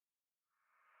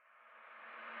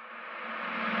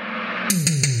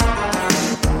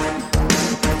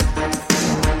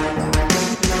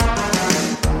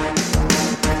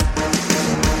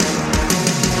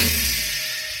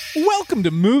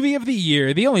Welcome to Movie of the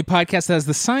Year, the only podcast that has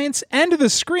the science and the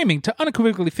screaming to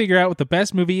unequivocally figure out what the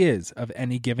best movie is of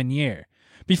any given year.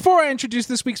 Before I introduce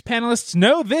this week's panelists,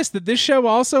 know that this show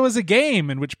also is a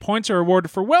game in which points are awarded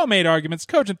for well-made arguments,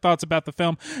 cogent thoughts about the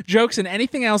film, jokes, and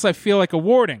anything else I feel like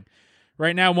awarding.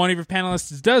 Right now, one of your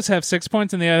panelists does have 6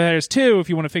 points and the other has 2. If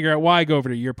you want to figure out why, go over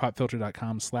to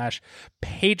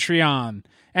yourpopfilter.com/Patreon.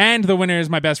 And the winner is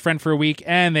my best friend for a week,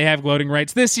 and they have gloating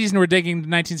rights. This season, we're digging into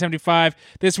 1975.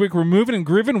 This week, we're moving and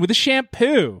grooving with a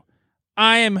shampoo.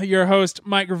 I am your host,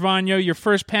 Mike Gravano. Your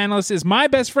first panelist is my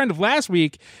best friend of last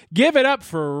week. Give it up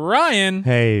for Ryan.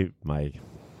 Hey, Mike.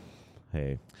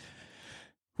 Hey.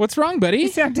 What's wrong, buddy? You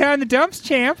sound down in the dumps,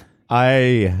 champ.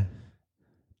 I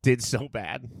did so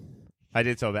bad.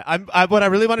 What I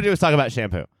really want to do is talk about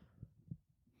shampoo.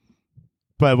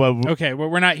 But okay, well,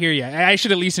 we're not here yet. I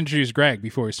should at least introduce Greg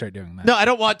before we start doing that. No, I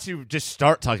don't want to just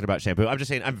start talking about shampoo. I'm just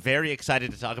saying I'm very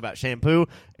excited to talk about shampoo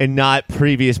and not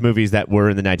previous movies that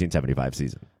were in the 1975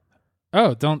 season.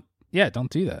 Oh, don't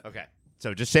do that. Okay.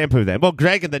 So just shampoo then. Well,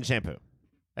 Greg and then shampoo.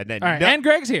 And then all right, and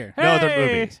Greg's here. No other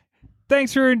movies.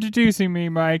 Thanks for introducing me,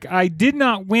 Mike. I did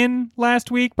not win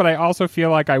last week, but I also feel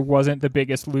like I wasn't the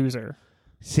biggest loser.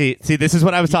 See, this is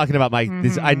what I was talking about, Mike.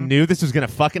 I knew this was going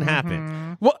to fucking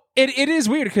happen. Well, it is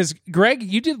weird because, Greg,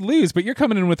 you did lose, but you're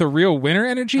coming in with a real winner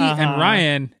energy, and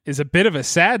Ryan is a bit of a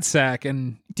sad sack.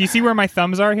 And do you see where my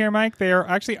thumbs are here, Mike? They are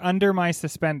actually under my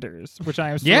suspenders, which I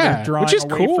am sort of drawing which is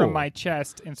away cool. from my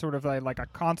chest in sort of like a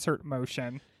concert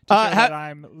motion to show that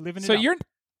I'm living it so up.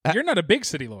 You're not a big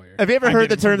city lawyer. Have you ever heard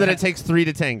the term that it takes 3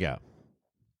 to tango?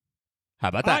 How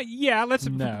about that? Yeah, let's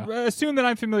assume that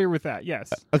I'm familiar with that, yes.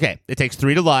 Okay, it takes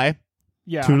 3 to lie,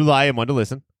 Yeah. 2 to lie, and 1 to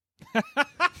listen.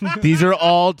 These are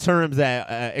all terms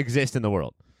that exist in the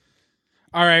world.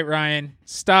 All right, Ryan,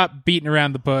 stop beating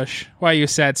around the bush. Why are you a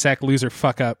sad sack loser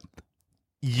fuck up?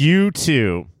 You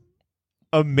two,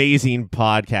 amazing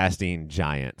podcasting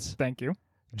giants. Thank you.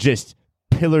 Just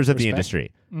pillars of Respect. the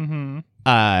industry. Mm-hmm.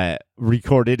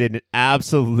 Recorded an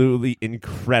absolutely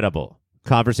incredible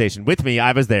conversation with me.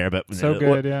 I was there, but So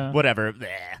good, yeah. whatever. Bleh,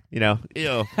 you know,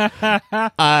 ew.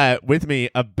 With me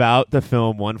about the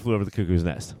film One Flew Over the Cuckoo's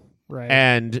Nest. Right.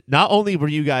 And not only were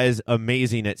you guys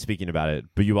amazing at speaking about it,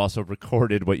 but you also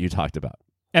recorded what you talked about.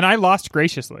 And I lost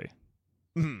graciously.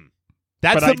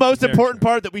 That's But the most important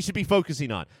part that we should be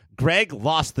focusing on. Greg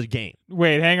lost the game.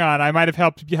 Wait, hang on. I might have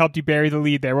helped you bury the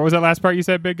lead there. What was that last part you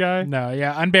said, big guy? No,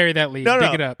 yeah, unbury that lead. No,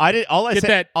 Dig it up. I did. Get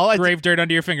that grave dirt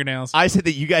under your fingernails. I said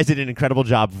that you guys did an incredible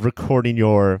job recording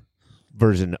your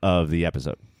version of the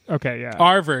episode. Okay, yeah.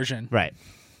 Our version. Right.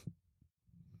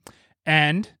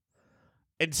 And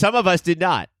some of us did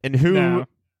not. And who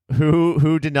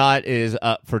did not is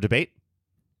up for debate.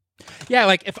 yeah,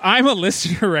 like if I'm a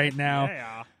listener right now,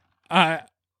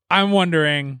 I'm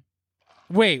wondering,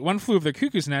 wait, One Flew Over the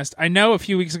Cuckoo's Nest. I know a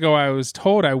few weeks ago I was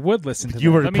told I would listen to You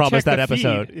that. were Let me promised check that the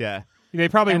episode. feed. Yeah. They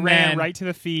probably And ran then- right to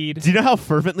the feed. Do you know how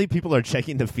fervently people are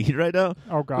checking the feed right now?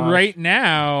 Oh, God. Right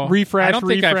now. Refresh, I don't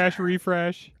think I've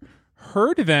refresh.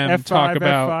 heard them F5, talk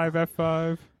about F5,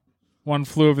 F5. One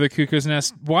Flew Over the Cuckoo's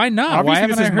Nest. Why not? Obviously, Why haven't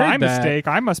this I is heard my that? mistake.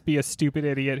 I must be a stupid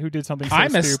idiot who did something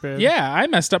so stupid. Yeah, I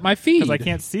messed up my feed. Because I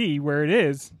can't see where it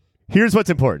is. Here's what's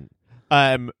important.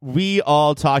 We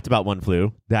all talked about One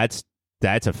Flew. That's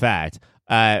a fact.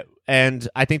 And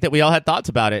I think that we all had thoughts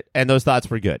about it, and those thoughts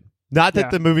were good. Not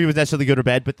that the movie was necessarily good or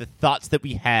bad, but the thoughts that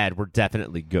we had were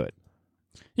definitely good.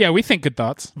 Yeah, we think good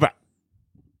thoughts. Right.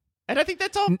 And I think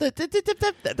that's all. That's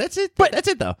it. But that's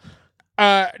it, though.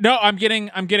 No, I'm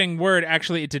getting word.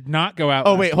 Actually, it did not go out.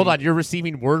 Oh last wait, hold week. on. You're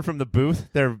receiving word from the booth.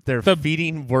 They're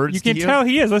feeding words. You to can tell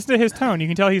he is. Listen to his tone. You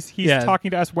can tell he's Yeah.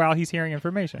 talking to us while he's hearing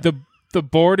information. The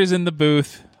board is in the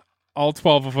booth, all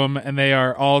 12 of them, and they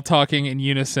are all talking in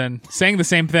unison, saying the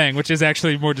same thing, which is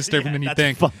actually more disturbing than you that's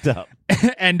think. Fucked up.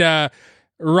 And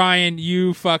Ryan,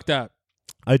 you fucked up.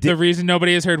 I did. The reason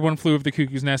nobody has heard One Flew Over the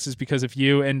Cuckoo's Nest is because of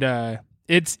you, and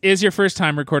it is your first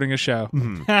time recording a show,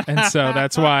 and so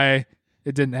that's why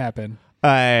it didn't happen.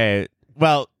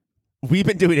 Well, we've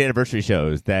been doing anniversary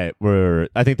shows that were,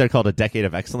 I think they're called A Decade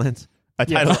of Excellence. A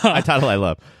title I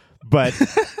love. But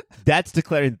that's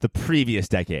declaring the previous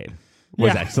decade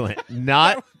was excellent.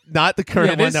 Not the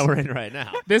current one that we're in right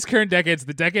now. This current decade's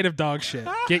the decade of dog shit.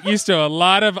 Get used to a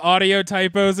lot of audio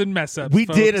typos and mess ups. We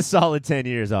folks. did a solid 10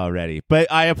 years already.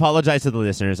 But I apologize to the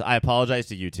listeners. I apologize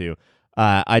to you two.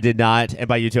 I did not, and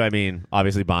by you two I mean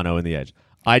obviously Bono and The Edge.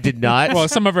 I did not. Well,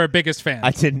 some of our biggest fans.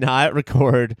 I did not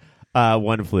record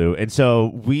One Flew. And so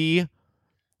we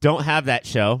don't have that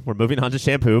show. We're moving on to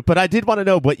shampoo. But I did want to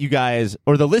know what you guys,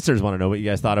 or the listeners want to know what you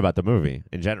guys thought about the movie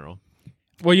in general.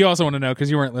 Well, you also want to know because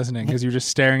you weren't listening because you were just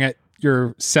staring at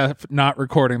yourself not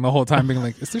recording the whole time, being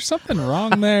like, "Is there something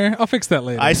wrong there? I'll fix that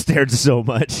later." I stared so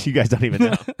much. You guys don't even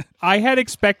know. I had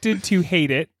expected to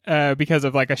hate it because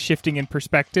of like a shifting in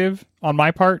perspective on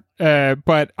my part,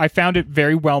 but I found it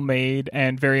very well made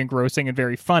and very engrossing and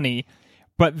very funny.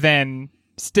 But then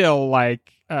still,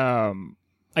 like,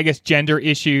 I guess gender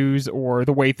issues or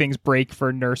the way things break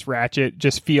for Nurse Ratched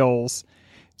just feels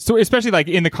so, especially like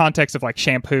in the context of like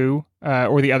Shampoo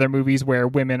or the other movies where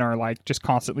women are like just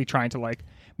constantly trying to like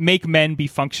make men be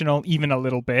functional even a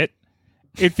little bit.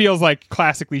 It feels like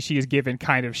classically she is given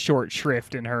kind of short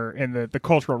shrift in the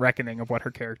cultural reckoning of what her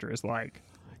character is like.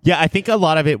 Yeah, I think a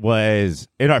lot of it was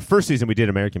in our first season we did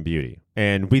American Beauty,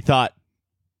 and we thought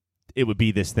it would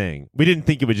be this thing. We didn't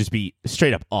think it would just be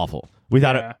straight up awful. We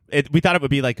thought we thought it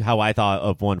would be like how I thought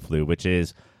of One Flew, which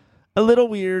is a little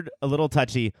weird, a little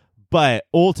touchy, but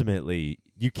ultimately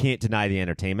you can't deny the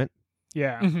entertainment.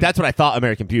 Yeah. Mhm. That's what I thought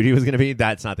American Beauty was going to be.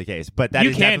 That's not the case. But that you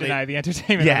is can't definitely, deny the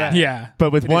entertainment Yeah. of that. Yeah,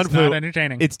 But with it One is Flew, not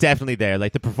entertaining. it's definitely there.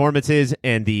 Like the performances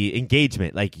and the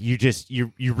engagement. Like you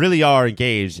really are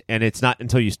engaged, and it's not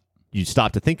until you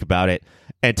stop to think about it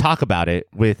and talk about it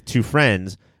with two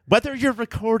friends, whether you're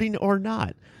recording or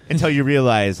not, until you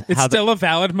realize It's still a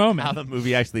valid moment. how the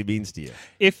movie actually means to you.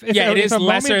 If It is a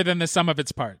lesser moment- than the sum of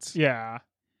its parts. Yeah.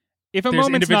 If a There's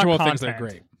moment's individual not things that are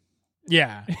content, great.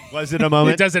 Yeah. Was it a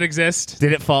moment? Does it exist?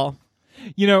 Did it fall?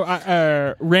 You know,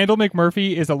 Randall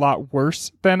McMurphy is a lot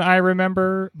worse than I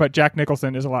remember, but Jack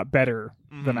Nicholson is a lot better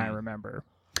than I remember.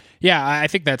 Yeah, I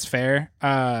think that's fair.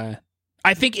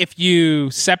 I think if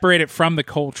you separate it from the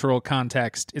cultural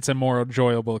context, it's a more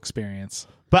enjoyable experience.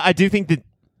 But I do think that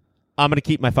I'm going to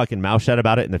keep my fucking mouth shut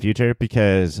about it in the future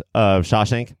because of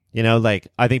Shawshank. You know, like,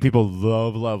 I think people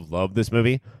love this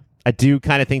movie. I do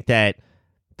kind of think that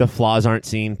the flaws aren't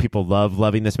seen. People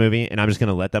loving this movie, and I'm just going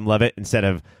to let them love it instead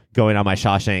of going on my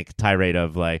Shawshank tirade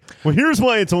of like, well, here's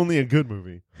why it's only a good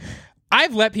movie.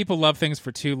 I've let people love things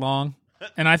for too long,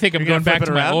 and I think I'm You're going gonna back flip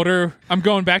to it my around? older. I'm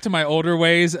going back to my older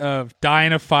ways of die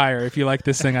in a fire. If you like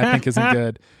this thing, I think isn't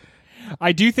good.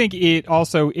 I do think it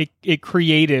also it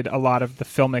created a lot of the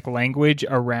filmic language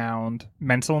around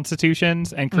mental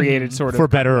institutions and created sort of For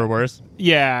better or worse.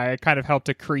 yeah, it kind of helped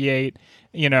to create,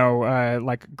 you know,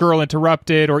 like Girl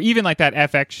Interrupted or even like that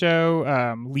FX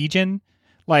show, Legion.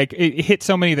 Like it hit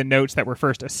so many of the notes that were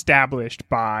first established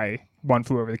by One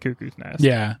Flew Over the Cuckoo's Nest.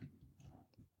 Yeah.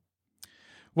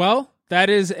 Well, that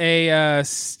is a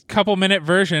couple minute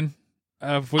version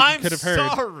of what you could have heard.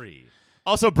 sorry.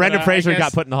 Also, Brendan I Fraser guess-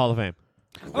 got put in the Hall of Fame.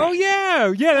 Oh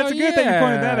yeah, that's Oh, a good thing you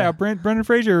pointed yeah. that out. Brendan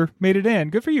Fraser made it in.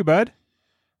 Good for you, bud.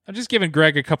 I'm just giving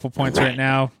Greg a couple points right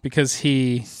now because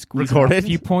he Recorded? A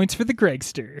few points for the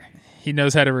Gregster.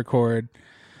 knows how to record.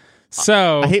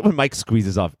 So I hate when Mike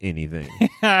squeezes off anything.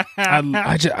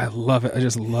 I love it. I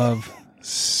just love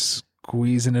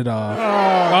squeezing it off.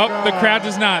 Oh, the crowd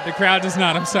does not. The crowd does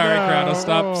not. I'm sorry, crowd. I'll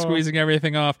stop squeezing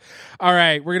everything off. All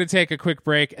right, we're going to take a quick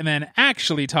break and then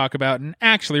actually talk about and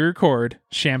actually record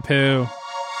Shampoo.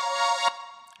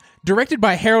 Directed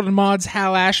by Harold and Maude's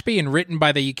Hal Ashby and written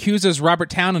by the Yakuza's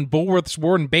Robert Towne and Bulworth's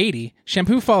Warren Beatty,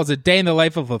 Shampoo follows a day in the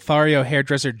life of Lothario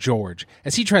hairdresser George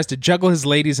as he tries to juggle his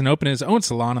ladies and open his own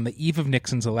salon on the eve of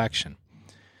Nixon's election.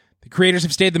 The creators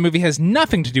have stated the movie has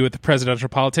nothing to do with the presidential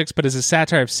politics, but is a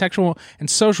satire of sexual and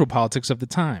social politics of the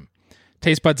time.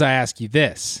 Taste buds, I ask you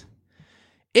this.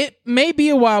 It may be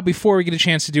a while before we get a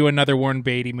chance to do another Warren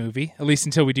Beatty movie, at least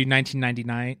until we do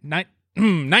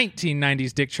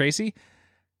 1990s Dick Tracy.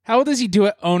 How well does he do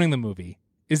at owning the movie?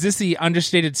 Is this the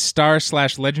understated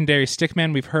star/legendary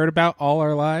stickman we've heard about all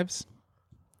our lives?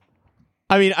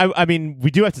 I mean, we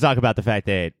do have to talk about the fact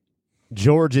that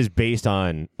George is based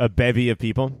on a bevy of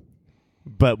people,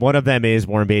 but one of them is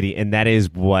Warren Beatty, and that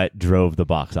is what drove the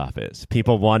box office.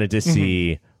 People wanted to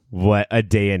see what a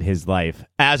day in his life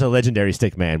as a legendary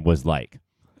stickman was like.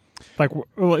 Like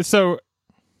so,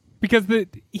 because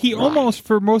he almost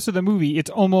for most of the movie, it's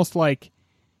almost like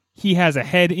he has a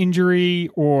head injury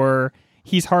or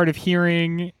he's hard of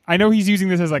hearing. I know he's using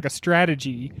this as like a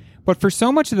strategy, but for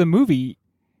so much of the movie,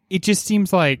 it just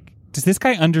seems like, does this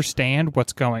guy understand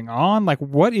what's going on? Like,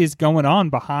 what is going on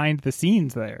behind the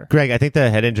scenes there? Greg, I think the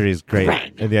head injury is great,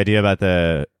 and the idea about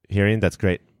the hearing, that's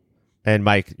great. And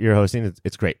Mike, you're hosting,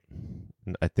 it's great.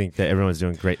 I think that everyone's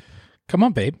doing great. Come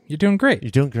on, babe. You're doing great. You're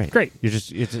doing great. Great. You're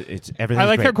just it's everything. I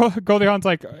like great. how Goldie Hawn's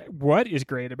like, what is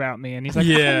great about me? And he's like,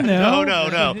 Yeah. I don't know.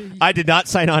 No. I did not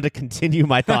sign on to continue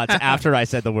my thoughts after I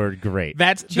said the word great.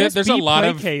 Just there's be a lot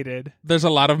placated. there's a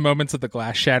lot of moments of the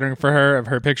glass shattering for her of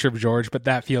her picture of George, but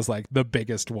that feels like the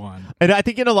biggest one. And I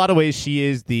think in a lot of ways she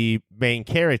is the main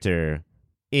character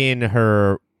in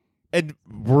her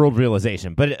world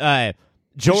realization. But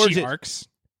George, She arcs.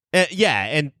 yeah,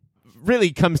 and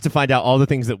really comes to find out all the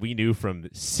things that we knew from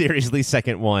seriously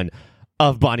second one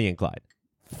of Bonnie and Clyde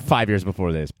 5 years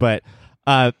before this. But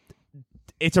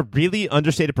it's a really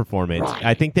understated performance.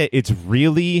 I think that it's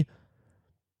really,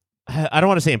 I don't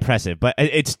want to say impressive, but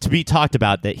it's to be talked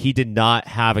about that he did not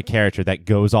have a character that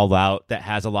goes all out, that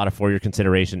has a lot of for-your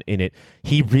consideration in it.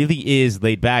 He really is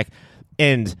laid back.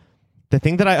 And the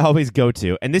thing that I always go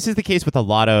to, and this is the case with a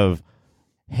lot of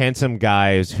handsome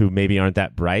guys who maybe aren't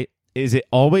that bright, is it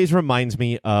always reminds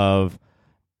me of,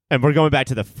 and we're going back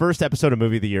to the first episode of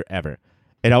Movie of the Year ever.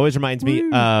 It always reminds me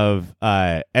of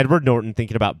Edward Norton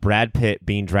thinking about Brad Pitt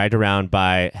being dragged around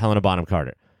by Helena Bonham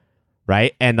Carter,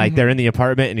 right? And like they're in the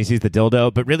apartment and he sees the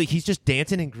dildo, but really he's just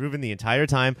dancing and grooving the entire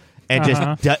time and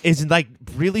just is like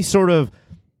really sort of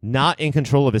not in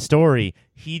control of his story.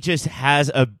 He just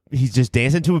he's just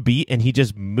dancing to a beat and he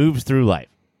just moves through life.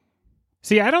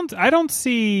 See, I don't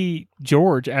see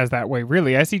George as that way,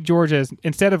 really. I see George as,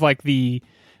 instead of like the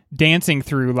dancing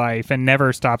through life and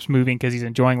never stops moving because he's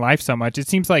enjoying life so much, it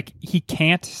seems like he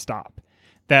can't stop.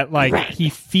 That like he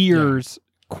fears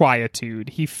quietude,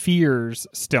 he fears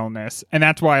stillness, and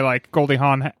that's why like Goldie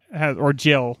Hawn has, or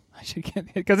Jill,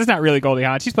 because it's not really Goldie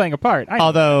Hawn, she's playing a part.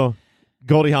 Although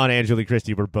Goldie Hawn and Julie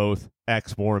Christie were both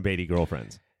ex-Warren Beatty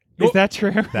girlfriends. Is that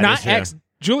true? Not ex.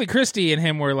 Julie Christie and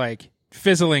him were like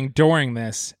fizzling during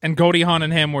this, and Goldie Hawn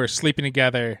and him were sleeping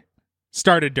together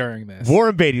started during this.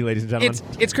 Warren Beatty, ladies and gentlemen.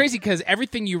 It's crazy because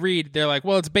everything you read, they're like,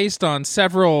 well, it's based on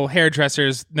several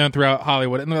hairdressers known throughout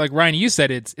Hollywood. And they're like, Ryan, you said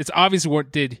it's obvious.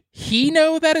 What did he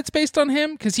know that it's based on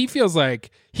him? Because he feels like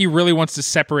he really wants to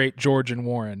separate George and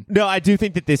Warren. No, I do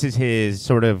think that this is his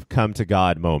sort of come to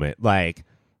God moment. Like,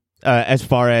 as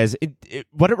far as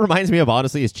what it reminds me of,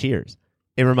 honestly, is Cheers.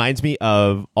 It reminds me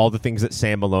of all the things that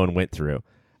Sam Malone went through.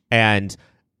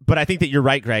 But I think that you're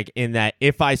right, Greg, in that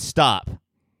if I stop,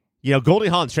 Goldie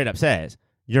Hawn straight up says,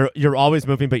 you're always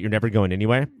moving, but you're never going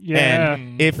anywhere. Yeah,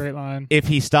 and great line. If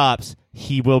he stops,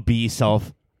 he will be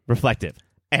self-reflective.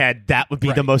 And that would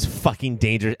be the most fucking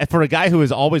dangerous. For a guy who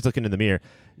is always looking in the mirror,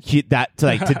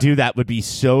 to do that would be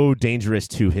so dangerous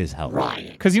to his health.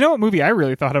 Because you know what movie I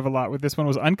really thought of a lot with this one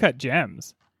was Uncut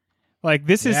Gems. Like,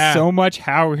 this is so much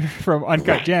Howard from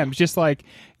Uncut Gems. Just like,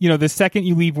 the second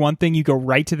you leave one thing, you go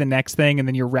right to the next thing, and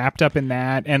then you're wrapped up in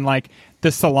that. And, like,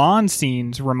 the salon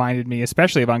scenes reminded me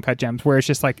especially of Uncut Gems, where it's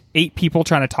just, like, 8 people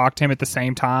trying to talk to him at the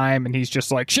same time, and he's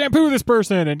just like, shampoo this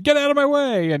person, and get out of my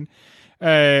way. And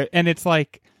it's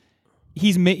like,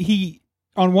 he,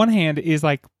 on one hand, is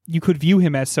like, you could view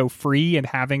him as so free and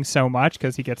having so much,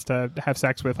 because he gets to have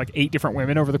sex with, like, 8 different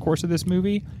women over the course of this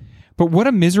movie. But what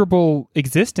a miserable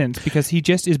existence, because he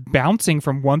just is bouncing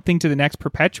from one thing to the next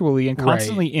perpetually and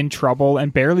constantly in trouble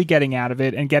and barely getting out of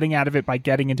it, and getting out of it by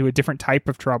getting into a different type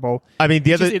of trouble. I mean,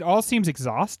 it all seems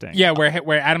exhausting. Yeah,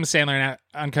 where Adam Sandler in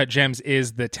Uncut Gems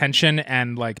is the tension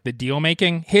and like the deal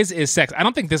making. His is sex. I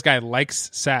don't think this guy likes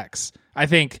sex. I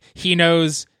think he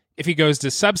knows if he goes to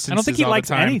substances, I don't think he all likes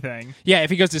the time, anything. Yeah, if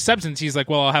he goes to substance, he's like,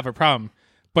 well, I'll have a problem.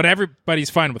 But everybody's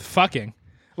fine with fucking.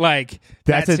 Like,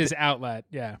 that's his outlet.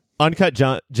 Yeah. Uncut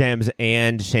Gems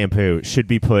and Shampoo should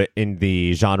be put in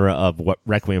the genre of what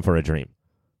Requiem for a Dream.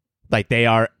 Like, they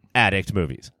are addict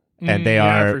movies, and they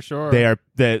are for sure. They are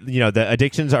the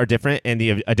addictions are different, and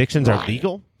the addictions are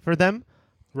legal for them,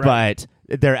 but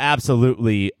they're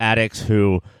absolutely addicts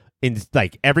who,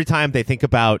 every time they think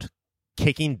about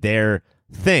kicking their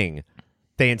thing,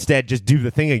 they instead just do the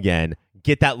thing again,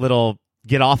 get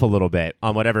off a little bit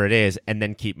on whatever it is, and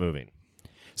then keep moving.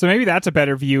 So maybe that's a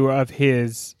better view of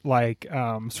his sort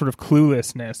of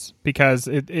cluelessness, because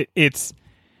it's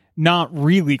not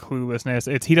really cluelessness.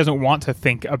 It's he doesn't want to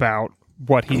think about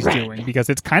what he's doing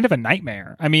because it's kind of a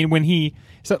nightmare. I mean, when he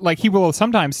will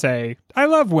sometimes say, "I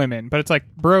love women," but it's like,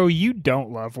 bro, you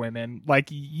don't love women. Like,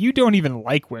 you don't even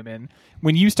like women.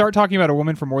 When you start talking about a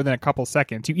woman for more than a couple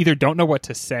seconds, you either don't know what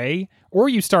to say, or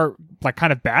you start like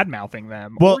kind of bad mouthing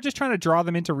them, or just trying to draw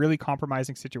them into really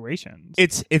compromising situations.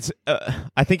 It's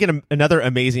I think another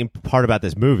amazing part about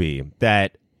this movie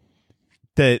that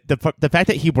the fact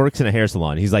that he works in a hair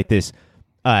salon, he's like this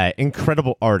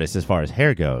incredible artist as far as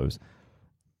hair goes,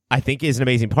 I think is an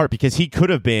amazing part, because he could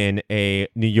have been a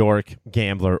New York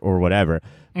gambler or whatever.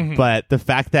 Mm-hmm. But the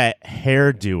fact that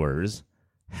hairdoers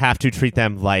have to treat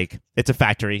them like it's a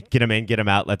factory, get them in, get them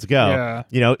out, let's go.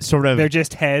 Yeah. Sort of. They're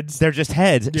just heads.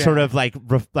 Yeah. Sort of like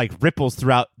ripples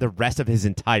throughout the rest of his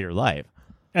entire life.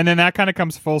 And then that kind of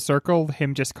comes full circle,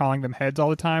 him just calling them heads all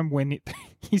the time when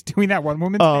he's doing that one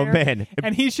woman's hair. Oh, man.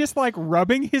 And he's just like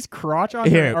rubbing his crotch on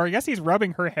her, or I guess he's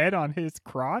rubbing her head on his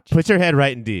crotch. Put your head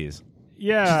right in D's.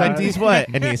 Yeah. She's like, D's what?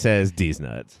 And he says, D's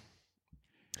nuts.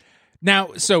 Now,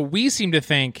 so we seem to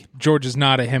think George is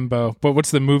not a himbo, but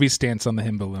what's the movie stance on the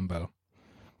himbo limbo?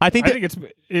 I think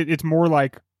it's more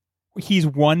like he's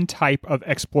one type of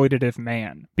exploitative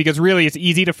man, because really it's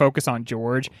easy to focus on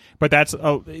George, but that's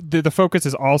the focus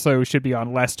is also should be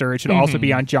on Lester. It should also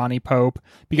be on Johnny Pope,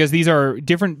 because these are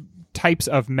different types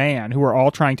of man who are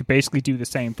all trying to basically do the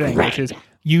same thing, which is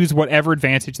use whatever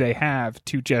advantage they have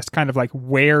to just kind of like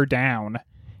wear down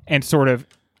and sort of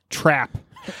trap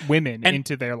women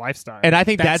into their lifestyle. And I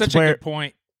think that's such where a good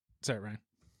point. Sorry, Ryan.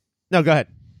 No, go ahead.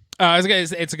 I was gonna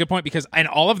say, it's a good point because and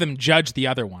all of them judge the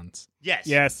other ones.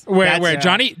 Yes. Where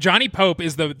Johnny Pope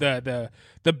is the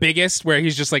biggest, where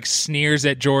he's just like sneers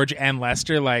at George and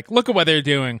Lester, like, look at what they're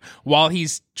doing while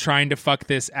he's trying to fuck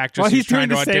this actress who's trying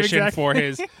to audition for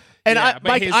his. And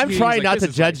I'm trying not to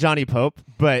judge Johnny Pope,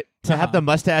 but to have the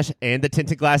mustache and the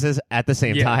tinted glasses at the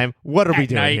same time, what are we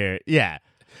doing here? Yeah.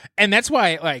 And that's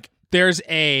why, like,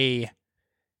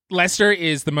 Lester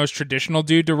is the most traditional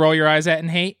dude to roll your eyes at and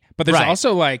hate, but there's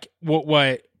also like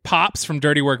what Pops from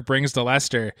Dirty Work brings to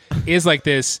Lester is like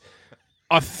this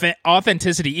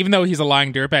authenticity. Even though he's a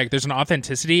lying dirtbag, there's an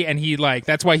authenticity, and he like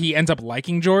that's why he ends up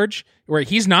liking George, where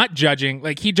he's not judging.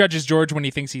 Like, he judges George when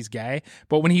he thinks he's gay,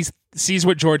 but when he sees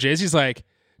what George is, he's like,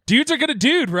 dudes are gonna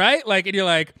dude, right? Like, and you're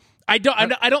like, I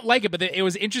don't like it, but it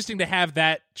was interesting to have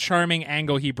that charming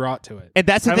angle he brought to it. And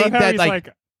that's the thing that like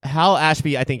Hal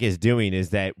Ashby, I think, is doing is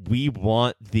that we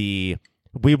want the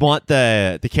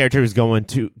character who's going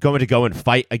to go and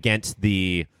fight against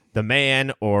the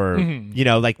man, or you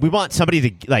know, like, we want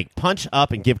somebody to like punch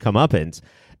up and give comeuppance.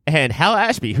 And Hal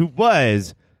Ashby, who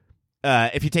was,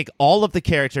 if you take all of the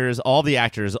characters, all the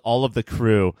actors, all of the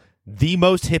crew, the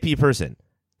most hippie person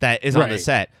that is on the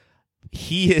set,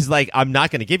 he is like, I'm not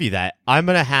going to give you that. I'm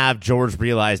going to have George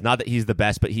realize not that he's the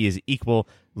best, but he is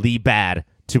equally bad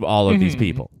to all of these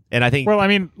people. And I think, well, I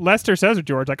mean, Lester says to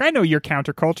George, like, I know your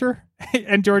counterculture.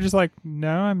 And George is like, no,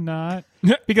 I'm not.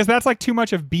 Because that's like too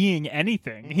much of being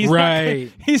anything. He's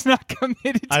not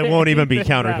committed to I won't even be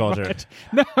counterculture.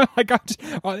 No, like,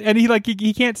 and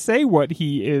he can't say what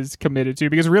he is committed to,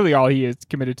 because really all he is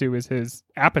committed to is his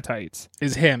appetites.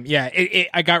 Is him. Yeah.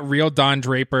 I got real Don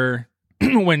Draper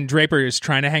when Draper is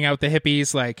trying to hang out with the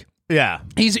hippies. Like, yeah,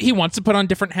 he wants to put on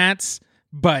different hats,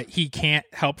 but he can't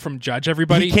help from judge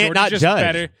everybody. He can't not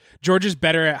judge. George is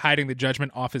better at hiding the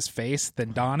judgment off his face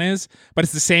than Don is, but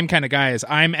it's the same kind of guy as,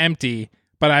 I'm empty,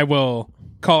 but I will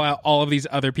call out all of these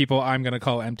other people I'm going to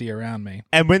call empty around me.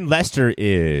 And when Lester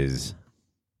is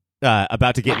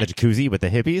about to get in the jacuzzi with the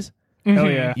hippies, oh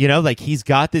yeah, you know, like, he's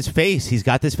got this face,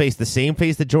 the same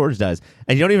face that George does,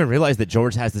 and you don't even realize that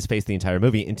George has this face the entire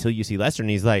movie until you see Lester, and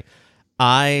he's like,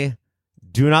 I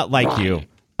do not like you.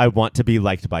 I want to be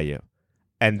liked by you.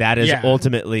 And that is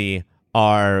ultimately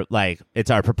our, like,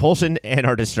 it's our propulsion and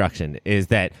our destruction, is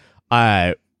that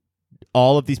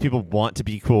all of these people want to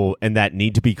be cool, and that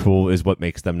need to be cool is what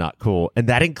makes them not cool. And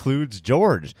that includes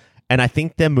George. And I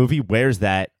think the movie wears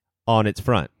that on its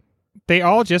front. They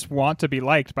all just want to be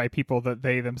liked by people that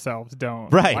they themselves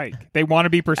don't like. They want to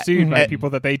be pursued by people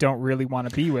that they don't really want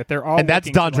to be with. They're all, and that's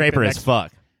Don Draper as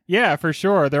fuck. Yeah, for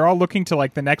sure. They're all looking to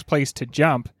like the next place to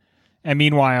jump. And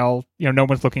meanwhile, you know, no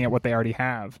one's looking at what they already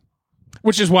have.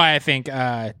 Which is why I think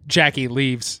Jackie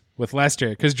leaves with Lester,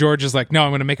 because George is like, no,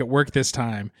 I'm going to make it work this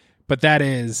time. But that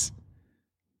is,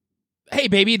 hey,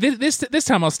 baby, this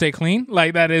time I'll stay clean.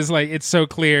 Like, that is like, it's so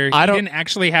clear. He didn't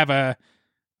actually have a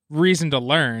reason to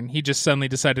learn. He just suddenly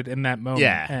decided in that moment.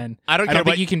 Yeah. And I don't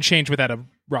think you can change without a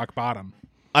rock bottom.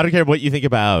 I don't care what you think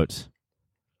about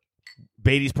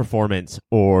Beatty's performance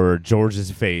or George's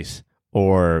face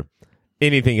or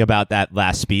anything about that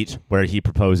last speech where he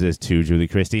proposes to Julie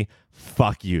Christie.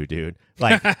 Fuck you, dude.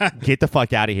 Like, get the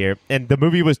fuck out of here. And the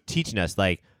movie was teaching us,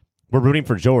 like, we're rooting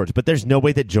for George, but there's no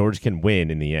way that George can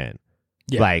win in the end.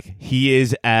 Yeah. Like, he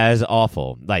is as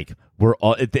awful. Like,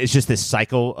 it's just this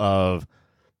cycle of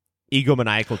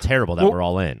egomaniacal terrible that we're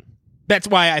all in. That's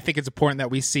why I think it's important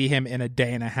that we see him in a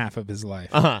day and a half of his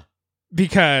life.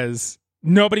 Because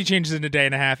nobody changes in a day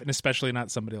and a half, and especially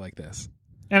not somebody like this.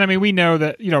 And I mean, we know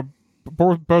that, you know,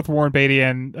 both Warren Beatty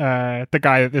and the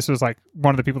guy that this was like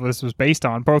one of the people that this was based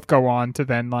on both go on to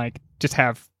then like just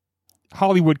have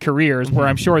Hollywood careers where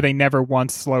I'm sure they never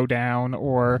once slow down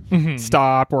or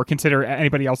stop or consider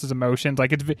anybody else's emotions.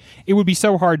 Like, it would be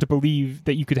so hard to believe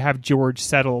that you could have George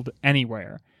settled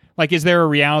anywhere. Like, is there a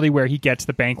reality where he gets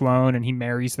the bank loan and he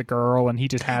marries the girl and he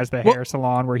just has the hair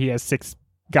salon where he has 6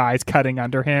 guys cutting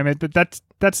under him?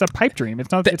 That's a pipe dream.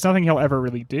 It's nothing he'll ever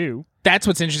really do. That's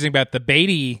what's interesting about the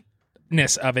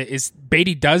Beatty-ness of it, is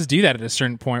Beatty does do that at a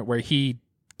certain point where he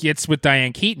gets with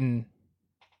Diane Keaton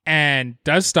and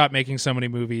does stop making so many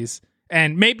movies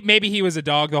And maybe he was a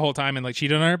dog the whole time and like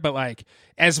cheated on her, but like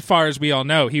as far as we all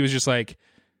know, he was just like,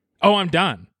 "Oh, I'm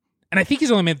done." And I think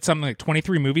he's only made something like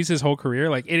 23 movies his whole career.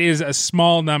 Like it is a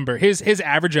small number. His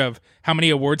average of how many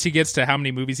awards he gets to how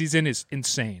many movies he's in is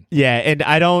insane. Yeah, and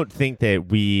I don't think that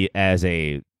we as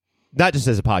a not just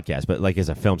as a podcast, but like as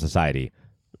a film society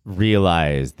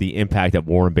realize the impact that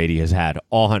Warren Beatty has had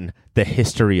on the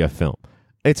history of film.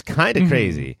 It's kind of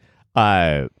crazy.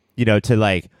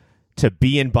 To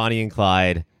be in Bonnie and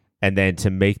Clyde and then to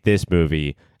make this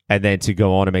movie and then to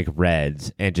go on to make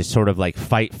Reds and just sort of like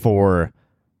fight for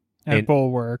And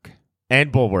Bulwark.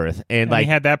 And Bulworth. And like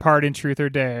he had that part in Truth or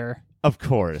Dare. Of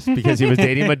course, because he was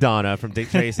dating Madonna from Dick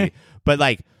Tracy. But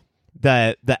like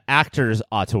the actor's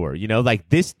auteur, like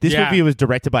this movie was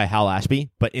directed by Hal Ashby,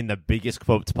 but in the biggest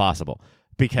quotes possible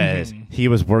because he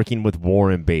was working with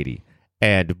Warren Beatty.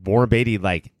 And Warren Beatty,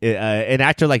 like an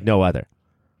actor like no other.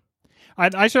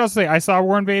 I should also say I saw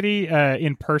Warren Beatty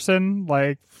in person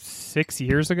like 6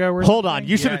 years ago. Hold on,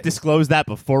 you should have disclosed that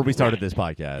before we started this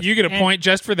podcast. You get a point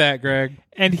just for that, Greg.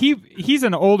 And he's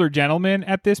an older gentleman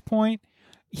at this point.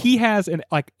 He has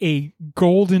a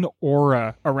golden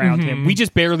aura around him. We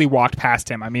just barely walked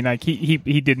past him. I mean, like he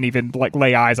didn't even like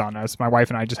lay eyes on us. My wife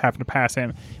and I just happened to pass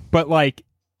him. But like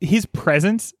his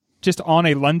presence just on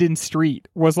a London street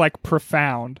was like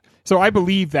profound. So I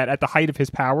believe that at the height of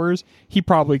his powers, he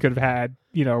probably could have had,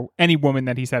 any woman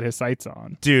that he set his sights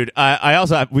on. Dude, I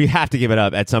also we have to give it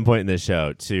up at some point in this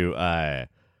show to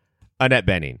Annette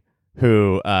Bening,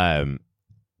 who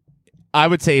I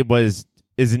would say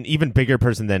is an even bigger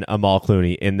person than Amal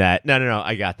Clooney in that no,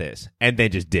 I got this, and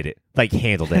then just did it, like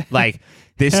handled it. Like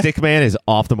this stick man is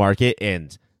off the market,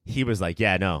 and he was like,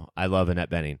 yeah, no, I love Annette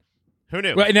Bening. Who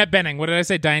knew? Well, Annette Bening. What did I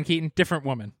say? Diane Keaton. Different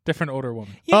woman. Different older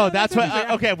woman. Yeah, that's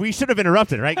what. Okay, we should have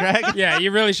interrupted, right, Greg? Yeah,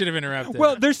 you really should have interrupted.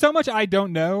 Well, there's so much I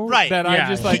don't know that I'm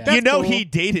just like, that's cool. He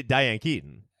dated Diane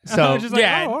Keaton. I So was just like,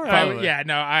 yeah, all right.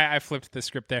 I flipped the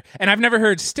script there, and I've never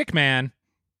heard Stickman,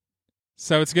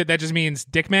 so it's good. That just means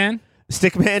Dickman.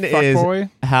 Stickman Fuck is boy.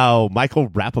 how Michael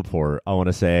Rappaport, I want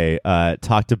to say,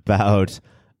 talked about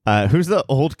who's the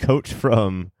old coach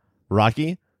from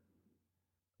Rocky.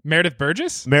 Meredith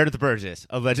Burgess? Meredith Burgess,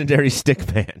 a legendary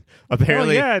stickman.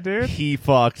 Apparently, dude. he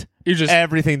fucked You just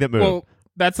everything that moved. Well,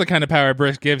 that's the kind of power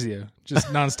Brick gives you. Just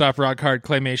nonstop rock hard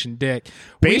claymation dick.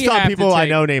 Based We on have people to I take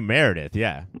know named Meredith,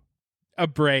 yeah. a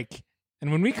break.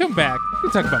 And when we come back,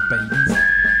 we'll talk about babies.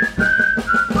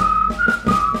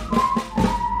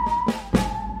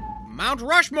 Mount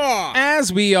Rushmore!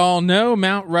 As we all know,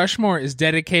 Mount Rushmore is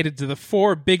dedicated to the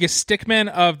 4 biggest stickmen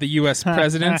of the U.S.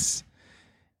 presidents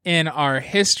in our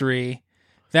history.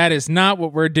 That is not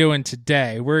what we're doing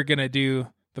today. We're going to do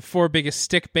the 4 biggest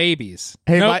stick babies.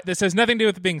 Hey, nope, this has nothing to do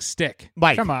with being stick.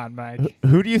 Mike, Come on, Mike.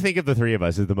 who do you think of the three of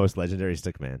us is the most legendary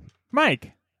stickman?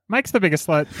 Mike's the biggest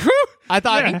slut. I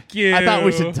thought Thank you. I thought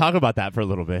we should talk about that for a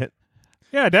little bit.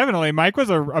 Yeah, definitely. Mike was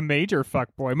a major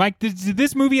fuckboy. Mike, did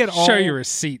this movie at all... Show your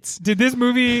receipts. Did this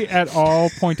movie at all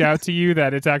point out to you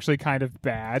that it's actually kind of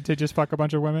bad to just fuck a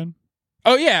bunch of women?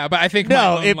 Oh, yeah, but I think No,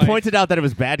 my own it life, pointed out that it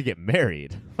was bad to get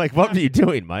married. Like, what were you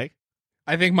doing, Mike?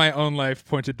 I think my own life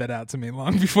pointed that out to me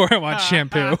long before I watched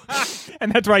Shampoo.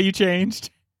 And that's why you changed?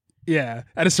 Yeah.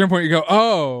 At a certain point, you go,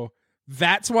 oh,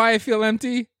 that's why I feel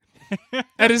empty?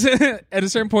 at a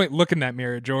certain point, look in that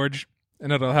mirror, George,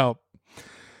 and it'll help.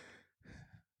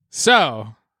 So,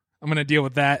 I'm going to deal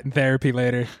with that in therapy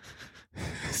later.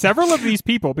 Several of these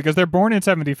people, because they're born in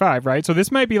 75, right? So this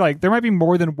might be like, there might be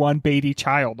more than one Beatty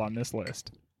child on this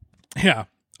list. Yeah.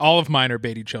 All of mine are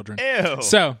Beatty children. Ew.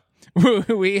 So,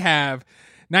 we have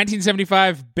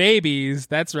 1975 babies.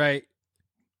 That's right.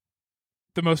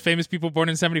 The most famous people born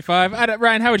in 75.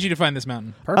 Ryan, how would you define this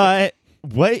mountain?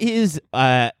 What is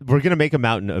we're gonna make a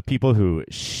mountain of people who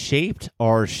shaped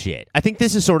our shit. I think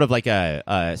this is sort of like a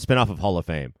spinoff of Hall of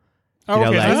Fame. Oh, You know,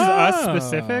 okay. like- So this is us Oh.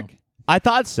 specific? I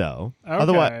thought so. Okay.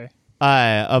 Otherwise,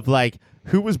 of like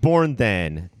who was born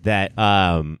then that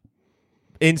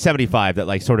in 75 that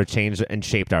like sort of changed and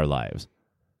shaped our lives.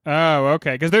 Oh,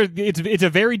 okay. Because it's a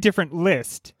very different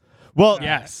list. Well,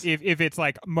 Yes. If it's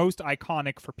like most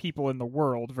iconic for people in the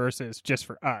world versus just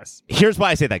for us. here's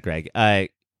why I say that, Greg.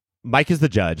 Mike is the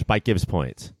judge. Mike gives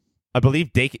points. I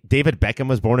believe David Beckham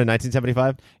was born in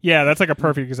 1975. Yeah, that's like a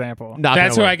perfect example. Not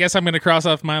That's who gonna I work. guess I'm going to cross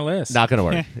off my list. Not gonna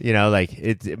work.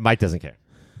 Like Mike doesn't care.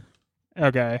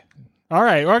 Okay. All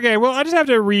right. Okay. Well, I just have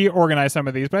to reorganize some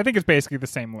of these, but I think it's basically the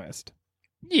same list.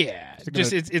 Yeah. Just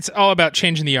Just gonna- it's all about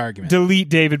changing the argument. Delete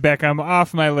David Beckham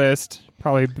off my list.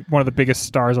 Probably one of the biggest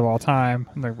stars of all time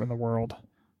in the world.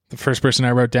 The first person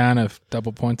I wrote down of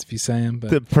double points if you say him.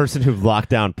 But The person who locked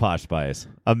down Posh Spice.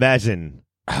 Imagine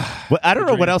Well, I don't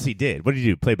know what else he did. What did he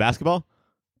do? Play basketball?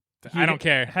 I don't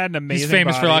care. Had an amazing He's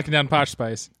famous for body. locking down Posh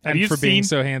Spice Have and you for being seen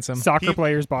so handsome. Soccer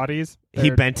players' bodies. He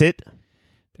They're- bent it.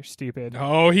 They're stupid.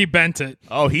 Oh, he bent it.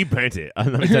 Oh, he bent it.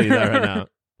 Let me tell you that right now.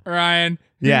 Ryan,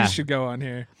 Yeah. you should go on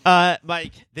here.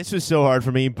 Mike, this was so hard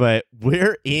for me, but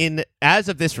we're in, as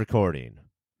of this recording,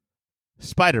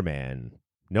 Spider-Man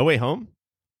No Way Home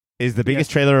is the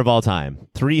biggest trailer of all time.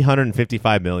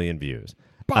 355 million views.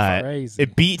 Crazy.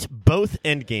 It beat both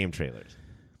Endgame trailers.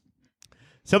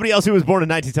 Somebody else who was born in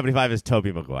 1975 is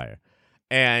Tobey Maguire.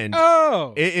 And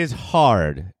it is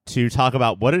hard to talk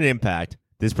about what an impact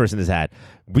this person has had.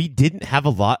 We didn't have a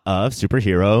lot of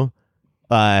superhero,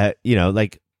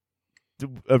 like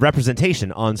a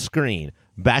representation on screen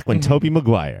back when Tobey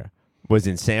Maguire was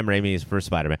in Sam Raimi's first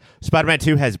Spider-Man. Spider-Man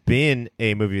 2 has been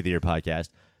a Movie of the Year podcast.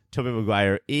 Tobey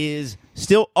Maguire is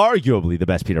still arguably the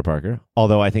best Peter Parker,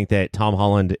 although I think that Tom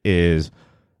Holland is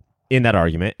in that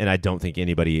argument, and I don't think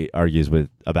anybody argues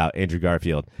about Andrew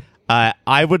Garfield. I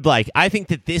think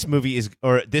that this movie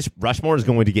this Rushmore is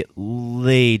going to get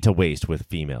laid to waste with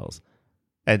females.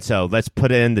 And so let's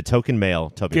put in the token male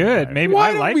Tobey Good. Maguire. Maybe Why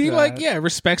I don't like we that.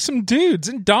 respect some dudes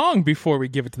and dong before we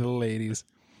give it to the ladies?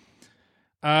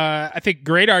 I think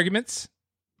great arguments.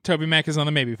 Toby Mac is on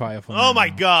the maybe file for Oh my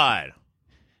God.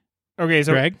 Okay,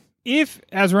 so Greg? if,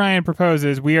 as Ryan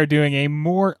proposes, we are doing a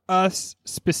more us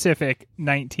specific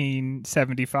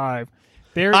 1975,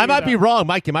 I might be wrong,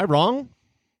 Mike. Am I wrong?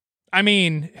 I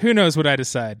mean, who knows what I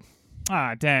decide?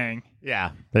 Ah, dang.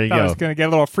 Yeah. There you I go. was going to get a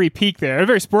little free peek there.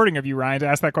 Very sporting of you, Ryan, to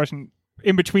ask that question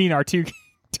in between our two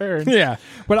turns. Yeah.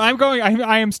 But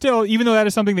I am still, even though that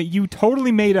is something that you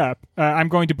totally made up, I'm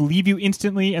going to believe you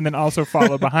instantly and then also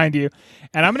follow behind you.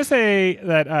 And I'm going to say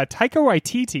that Taika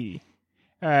Waititi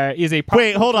is a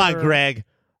Wait, hold on, popular- Greg.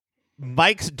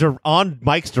 Mike's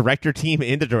director team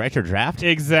in the director draft?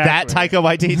 Exactly. That Taika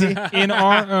Waititi? in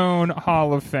our own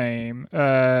Hall of Fame,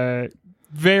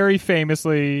 very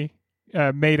famously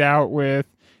made out with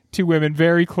two women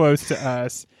very close to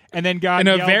us, and then got In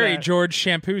a yelled very at. George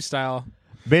Shampoo style.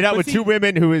 Made out But with see- two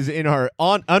women who is in our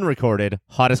unrecorded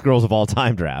hottest girls of all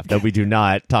time draft that we do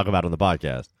not talk about on the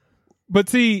podcast. But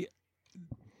see,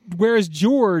 whereas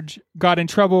George got in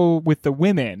trouble with the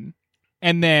women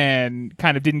and then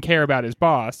kind of didn't care about his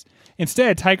boss,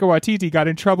 instead Taika Waititi got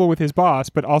in trouble with his boss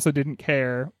but also didn't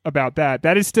care about that.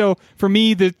 That is still, for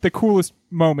me, the coolest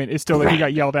moment is still that he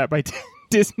got yelled at by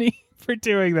Disney for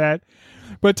doing that.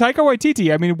 But Taika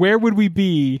Waititi, I mean, where would we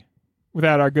be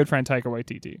without our good friend Taika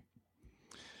Waititi?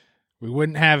 We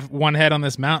wouldn't have one head on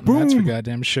this mountain, that's for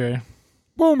goddamn sure.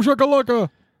 Boom,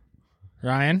 shakalaka.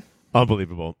 Ryan?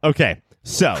 Unbelievable. Okay,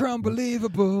 so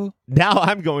Unbelievable. now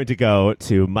I'm going to go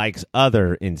to Mike's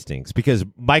other instincts because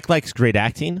Mike likes great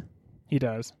acting. He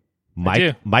does.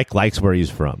 do. Mike likes where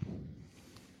he's from.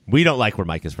 We don't like where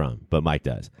Mike is from, but Mike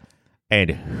does.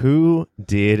 And who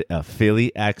did a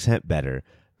Philly accent better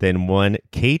than one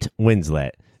Kate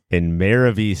Winslet in Mayor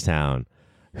of Easttown,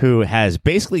 who has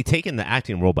basically taken the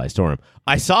acting world by storm?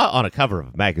 I saw on a cover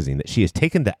of a magazine that she has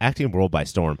taken the acting world by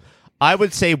storm. I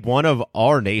would say one of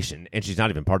our nation, and she's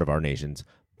not even part of our nation's,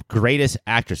 greatest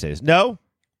actresses. No,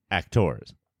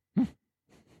 actors.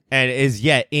 And is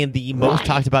yet in the most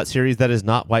talked about series that is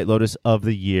not White Lotus of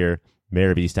the year,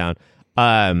 Mayor of Easttown.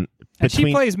 And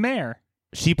she plays Mayor.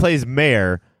 She plays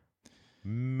Mayor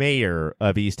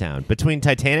of Easttown. Between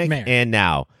Titanic Mayor. and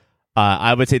now,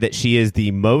 I would say that she is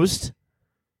the most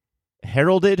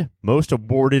heralded, most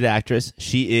awarded actress.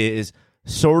 She is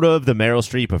sort of the Meryl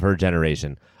Streep of her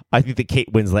generation. I think that Kate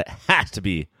Winslet has to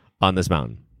be on this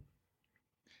mountain.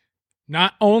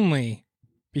 Not only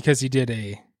because you did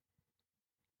a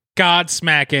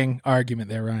God-smacking argument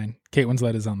there, Ryan. Kate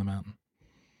Winslet is on the mountain.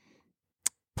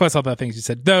 Plus all the things you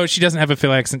said. Though she doesn't have a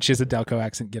Phil accent, she has a Delco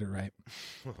accent. Get it right.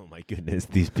 Oh my goodness,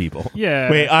 these people. Yeah.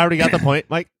 Wait, I already got the point,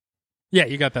 Mike? Yeah,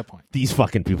 you got that point. These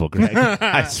fucking people, Greg.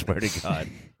 I swear to God.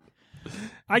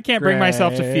 I can't bring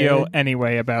myself to feel Greg. any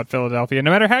way about Philadelphia.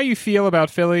 No matter how you feel about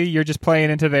Philly, you're just playing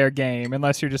into their game,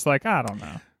 unless you're just like, I don't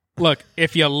know. Look,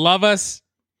 if you love us,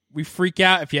 we freak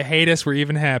out. If you hate us, we're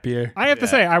even happier. I have to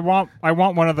say, I want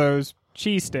one of those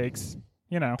cheesesteaks.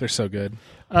 You know. They're so good.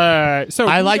 So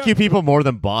I like you people more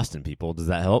than Boston people. Does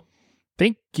that help?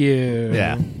 Thank you.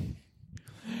 Yeah.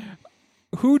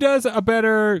 Who does a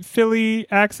better Philly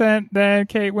accent than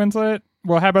Kate Winslet?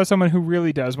 Well, how about someone who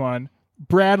really does one?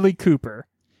 Bradley Cooper.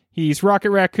 He's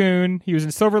Rocket Raccoon. He was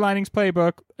in Silver Linings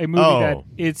Playbook, a movie that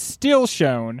is still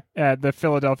shown at the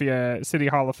Philadelphia City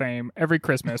Hall of Fame every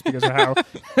Christmas because of how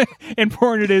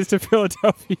important it is to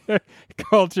Philadelphia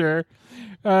culture.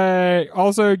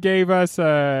 Also gave us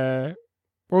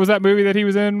what was that movie that he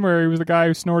was in where he was the guy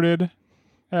who snorted?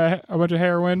 A bunch of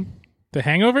heroin. The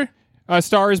Hangover?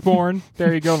 Star is Born.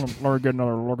 There you go. Let me get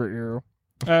another look at you.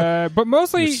 But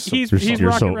mostly he's Rocket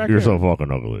Raccoon. You're so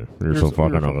fucking ugly. You're so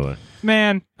fucking ugly.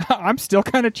 Man, I'm still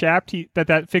kind of chapped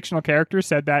that fictional character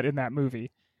said that in that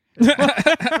movie.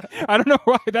 I don't know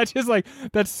why. That's just like,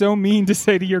 that's so mean to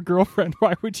say to your girlfriend.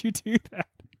 Why would you do that?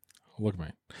 Look at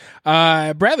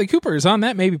me. Bradley Cooper is on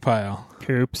that maybe pile.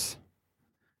 Coops.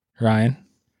 Ryan.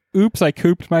 Oops, I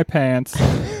cooped my pants.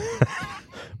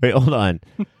 Wait, hold on.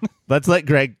 Let's let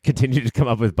Greg continue to come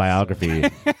up with biography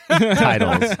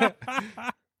titles.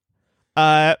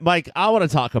 Mike, I want to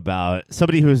talk about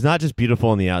somebody who is not just beautiful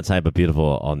on the outside, but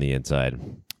beautiful on the inside.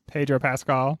 Pedro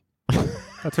Pascal.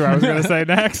 That's who I was going to say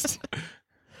next.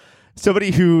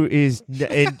 Somebody who is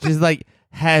just like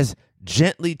has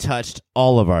gently touched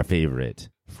all of our favorite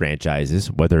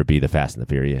franchises, whether it be the Fast and the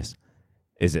Furious.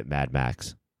 Is it Mad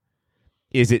Max?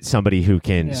 Is it somebody who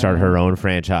can start her own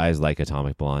franchise like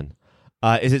Atomic Blonde?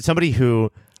 Is it somebody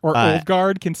who... Or Old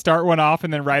Guard can start one off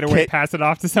and then right away pass it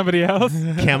off to somebody else?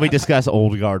 Can we discuss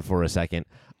Old Guard for a second?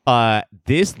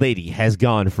 This lady has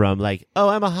gone from like, oh,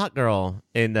 I'm a hot girl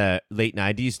in the late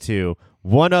 90s to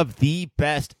one of the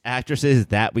best actresses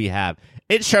that we have.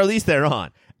 It's Charlize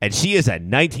Theron, and she is a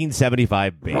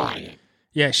 1975 baby. Right.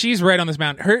 Yeah, she's right on this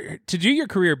mountain. To do your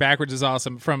career backwards is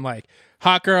awesome. From like,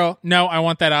 hot girl, no, I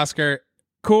want that Oscar.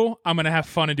 Cool, I'm going to have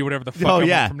fun and do whatever the fuck I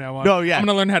want from now on. I'm going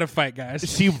to learn how to fight, guys.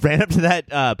 She ran up to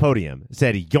that podium,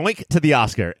 said yoink to the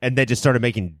Oscar, and then just started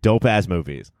making dope-ass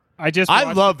movies. I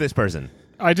love this person.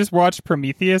 I just watched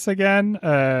Prometheus again.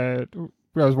 I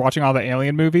was watching all the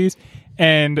Alien movies,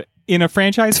 and in a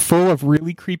franchise full of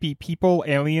really creepy people,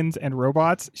 aliens, and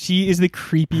robots, she is the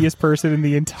creepiest person in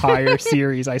the entire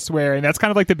series, I swear. And that's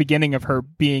kind of like the beginning of her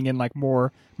being in like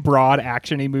more broad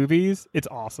action-y movies. It's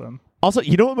awesome. Also,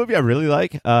 you know what movie I really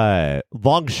like?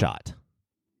 Long Shot.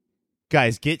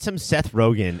 Guys, get some Seth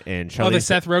Rogen and Charlize. Oh, the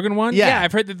Seth Rogen one? Yeah,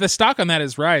 I've heard that the stock on that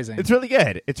is rising. It's really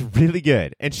good. It's really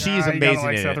good. And she's amazing. You gotta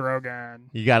like Seth Rogen.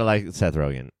 You gotta like Seth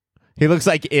Rogen. He looks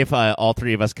like if all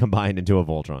three of us combined into a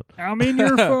Voltron. I'm in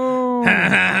your phone.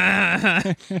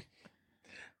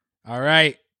 All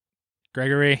right.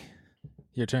 Gregory,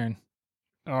 your turn.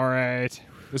 All right.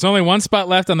 There's only one spot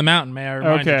left on the mountain, may I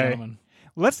remind you, gentlemen.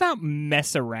 Let's not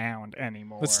mess around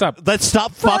anymore. Let's stop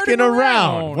fucking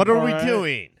around. What are we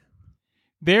doing?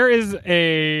 There is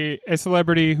a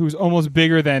celebrity who's almost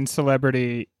bigger than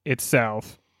celebrity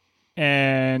itself,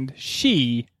 and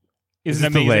she is an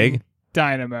amazing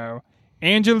dynamo.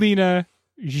 Angelina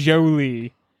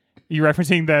Jolie. Are you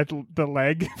referencing the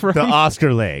leg from the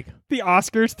Oscar leg? The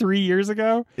Oscars 3 years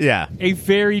ago? Yeah. A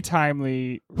very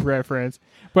timely reference.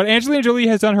 But Angelina Jolie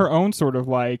has done her own sort of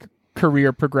like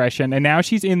career progression, and now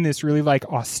she's in this really like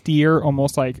austere,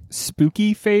 almost like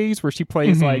spooky phase where she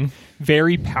plays like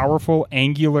very powerful,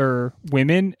 angular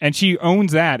women, and she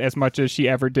owns that as much as she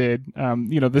ever did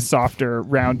the softer,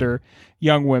 rounder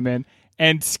young women,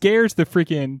 and scares the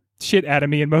freaking shit out of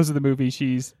me in most of the movies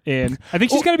she's in. I think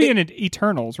she's going to be in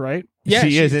Eternals, right? Yeah,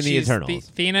 she is in the Eternals.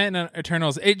 Athena in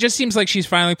Eternals. It just seems like she's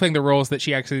finally playing the roles that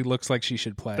she actually looks like she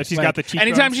should play. But she's got the cheekbones.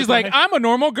 Anytime she's like, I'm a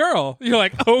normal girl, you're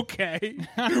like, okay,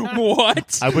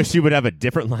 what? I wish she would have a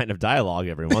different line of dialogue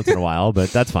every once in a while,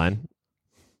 but that's fine.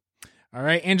 All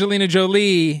right, Angelina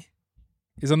Jolie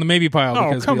is on the maybe pile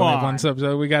because we only have one sub.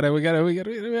 So we gotta.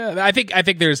 I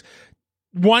think there's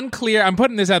one clear. I'm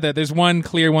putting this out there. There's one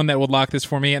clear one that will lock this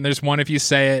for me, and there's one if you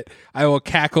say it, I will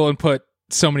cackle and put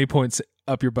so many points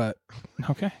up your butt.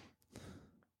 Okay.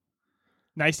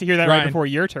 Nice to hear that right before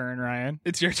your turn, Ryan.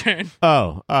 It's your turn.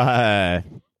 Oh, Taika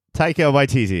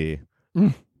Waititi.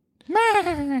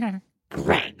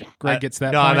 Greg gets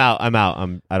that. No, point. I'm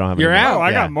out. I don't have. You're any out. Oh,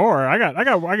 I got more. I got.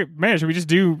 Man,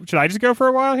 should I just go for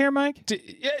a while here, Mike?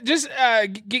 Just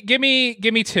give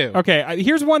me two. Okay,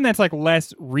 here's one that's like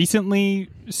less recently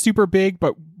super big,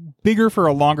 but bigger for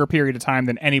a longer period of time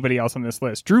than anybody else on this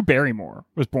list. Drew Barrymore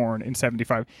was born in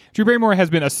 1975. Drew Barrymore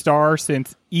has been a star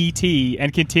since E.T.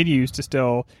 and continues to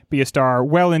still be a star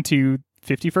well into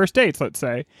 51st Dates, let's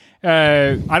say.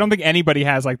 I don't think anybody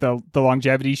has like the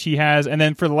longevity she has. And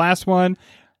then for the last one,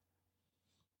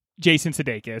 Jason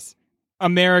Sudeikis.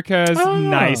 America's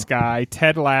nice guy,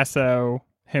 Ted Lasso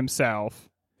himself,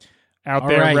 out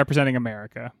there representing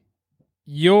America.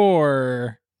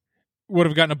 Would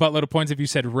have gotten a buttload of points if you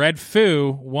said Red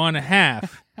Foo, 1/2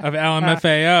 of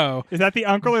LMFAO. Is that the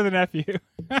uncle or the nephew?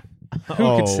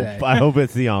 Who could say? I hope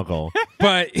it's the uncle.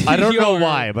 But I don't know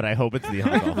why, but I hope it's the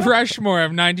uncle. Rushmore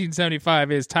of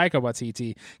 1975 is Taika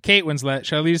Waititi, Kate Winslet,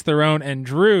 Charlize Theron, and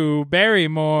Drew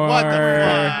Barrymore. What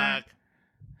the fuck?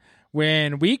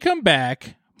 When we come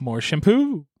back, more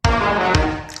shampoo.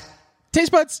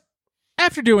 Taste buds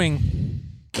After doing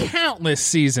countless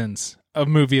seasons of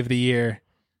Movie of the Year,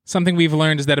 something we've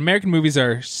learned is that American movies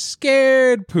are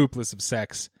scared poopless of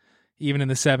sex, even in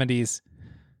the 70s.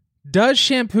 Does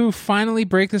Shampoo finally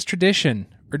break this tradition,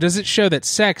 or does it show that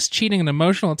sex, cheating, and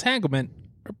emotional entanglement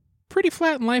are pretty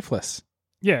flat and lifeless?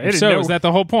 Yeah, If so, is that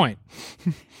the whole point?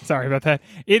 Sorry about that.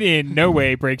 It in no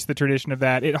way breaks the tradition of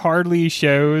that. It hardly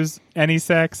shows any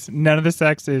sex. None of the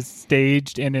sex is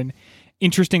staged in an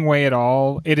interesting way at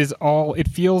all. It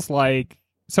feels like,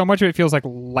 so much of it feels like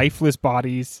lifeless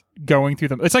bodies going through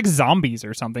them. It's like zombies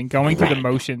or something, going through the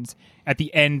motions at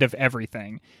the end of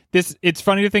everything. It's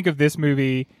funny to think of this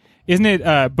movie. Isn't it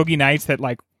Boogie Nights that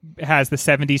like has the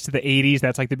 70s to the 80s?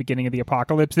 That's like the beginning of the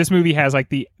apocalypse. This movie has like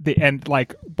the end,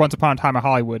 like Once Upon a Time in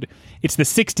Hollywood. It's the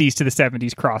 60s to the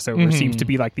 70s crossover. Seems to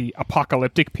be like the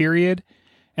apocalyptic period.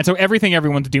 And so everything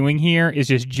everyone's doing here is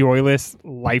just joyless,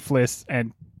 lifeless,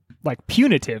 and like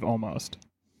punitive almost.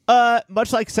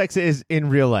 Much like sex is in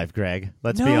real life, Greg.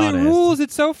 Let's be honest. No, it rules.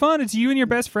 It's so fun. It's you and your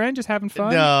best friend just having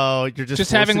fun. No, you're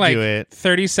just having to like do it.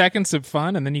 30 seconds of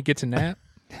fun, and then you get to nap.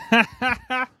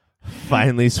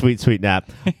 Finally, sweet nap.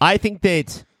 I think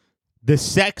that the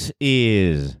sex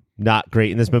is not great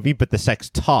in this movie, but the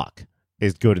sex talk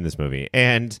is good in this movie.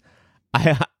 And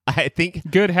I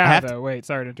think... Good how, though. Wait,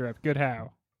 sorry to interrupt. Good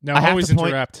how. No, always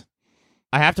interrupt.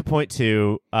 I have to point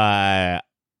to I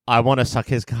Want to Suck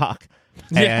His Cock.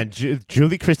 And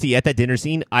Julie Christie at that dinner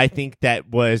scene, I think that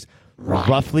was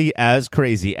roughly as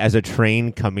crazy as a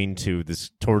train coming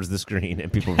towards the screen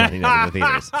and people running out of the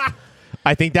theaters.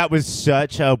 I think that was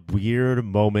such a weird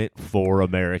moment for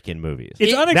American movies.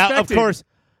 It's unexpected. Now, of course,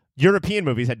 European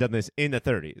movies had done this in the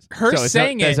 30s. Her so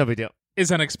saying that's it no big deal.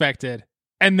 is unexpected.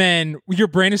 And then your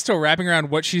brain is still wrapping around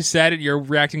what she said, and you're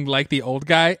reacting like the old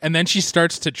guy. And then she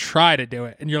starts to try to do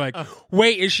it. And you're like,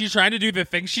 wait, is she trying to do the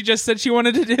thing she just said she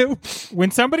wanted to do?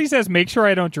 When somebody says, make sure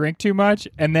I don't drink too much,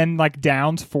 and then like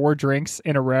downs 4 drinks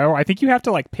in a row, I think you have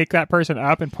to like pick that person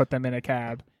up and put them in a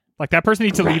cab. Like, that person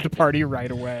needs to leave the party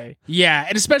right away. Yeah,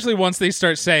 and especially once they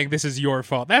start saying, this is your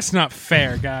fault. That's not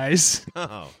fair, guys.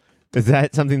 Oh. Is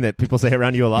that something that people say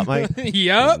around you a lot, Mike?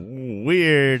 Yup.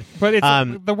 Weird. But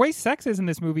it's the way sex is in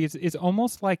this movie is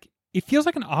almost like, it feels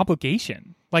like an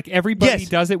obligation. Like, everybody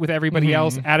does it with everybody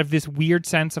else out of this weird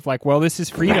sense of like, well, this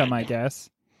is freedom, I guess.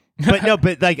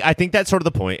 But like, I think that's sort of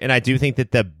the point, and I do think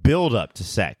that the build-up to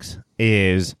sex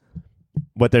is...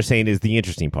 what they're saying is the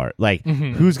interesting part. Like,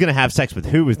 who's going to have sex with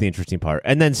who is the interesting part.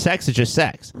 And then sex is just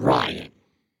sex. Right.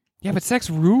 Yeah, but sex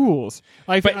rules.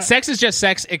 Like, but sex is just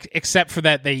sex, except for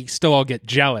that they still all get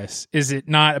jealous. Is it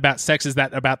not about sex? Is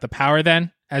that about the power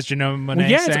then? As Janome Monáe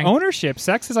yeah, saying? It's ownership.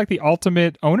 Sex is like the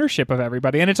ultimate ownership of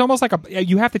everybody. And it's almost like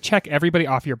you have to check everybody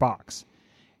off your box.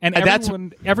 And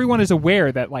everyone is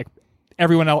aware that like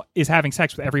everyone else is having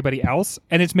sex with everybody else.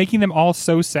 And it's making them all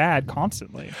so sad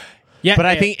constantly. Yeah, but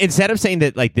I think instead of saying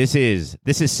that like this is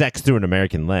sex through an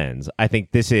American lens, I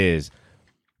think this is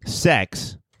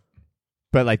sex,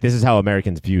 but like this is how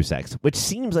Americans view sex, which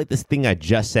seems like this thing I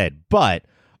just said. But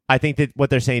I think that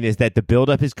what they're saying is that the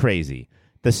buildup is crazy,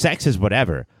 the sex is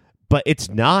whatever, but it's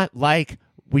not like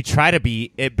we try to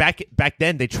be. Back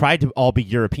then, they tried to all be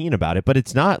European about it, but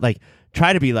it's not like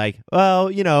try to be like, well,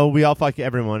 you know, we all fuck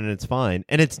everyone and it's fine,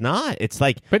 and it's not. It's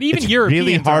like, but even it's Europeans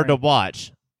really hard to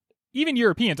watch. Even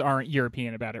Europeans aren't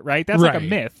European about it, right? That's like a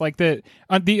myth. Like the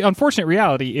unfortunate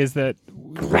reality is that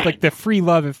like the free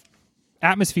love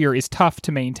atmosphere is tough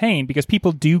to maintain because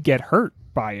people do get hurt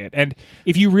by it. And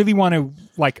if you really want to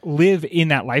like live in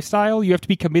that lifestyle, you have to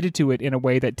be committed to it in a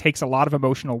way that takes a lot of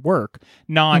emotional work,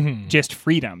 not just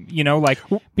freedom. You know, like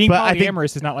being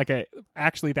polyamorous is not like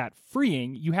actually that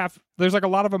freeing. There's like a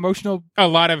lot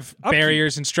of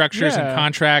barriers and structures and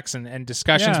contracts and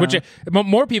discussions, which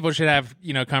more people should have,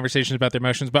 you know, conversations about their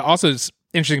emotions. But also, it's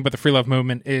interesting about the free love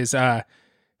movement is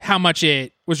how much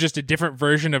it was just a different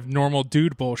version of normal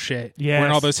dude bullshit. Yes. When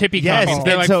all those hippie commies,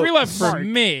 they're like, so, free love for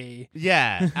me.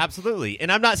 Yeah, absolutely.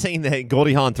 And I'm not saying that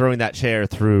Goldie Hawn throwing that chair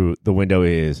through the window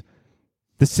is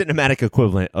the cinematic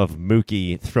equivalent of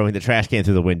Mookie throwing the trash can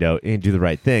through the window and Do the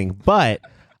Right Thing. But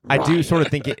I do sort of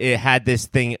think it had this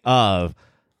thing of,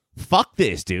 fuck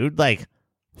this, dude. Like,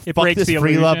 it fuck breaks this the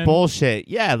free illusion. love bullshit.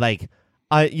 Yeah, like,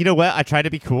 you know what? I try to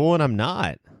be cool and I'm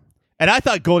not. And I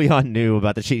thought Goldie Hawn knew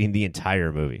about the cheating the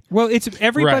entire movie. Well, it's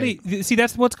everybody. Right. See,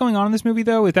 that's what's going on in this movie,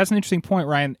 though. That's an interesting point,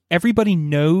 Ryan. Everybody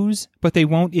knows, but they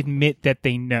won't admit that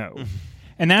they know.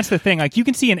 And that's the thing. Like, you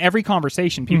can see in every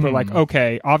conversation, people are like,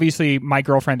 okay, obviously my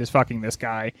girlfriend is fucking this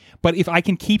guy. But if I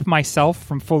can keep myself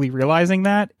from fully realizing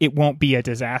that, it won't be a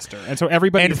disaster. And so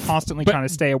everybody is constantly trying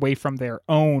to stay away from their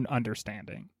own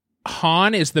understanding.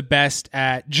 Jill is the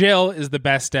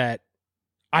best at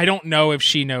I don't know if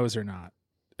she knows or not.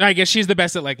 I guess she's the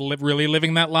best at like really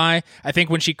living that lie. I think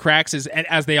when she cracks is,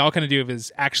 as they all kind of do,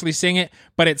 is actually saying it.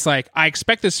 But it's like, I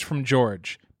expect this from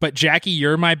George. But Jackie,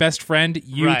 you're my best friend.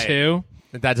 You Right. too.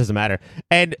 That doesn't matter.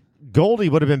 And Goldie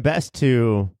would have been best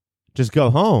to just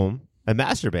go home and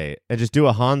masturbate and just do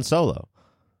a Han Solo.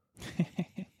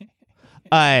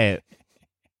 I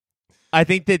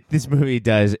think that this movie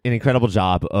does an incredible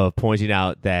job of pointing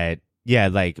out that, yeah,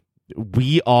 like,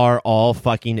 we are all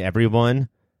fucking everyone,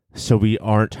 so we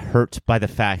aren't hurt by the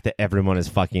fact that everyone is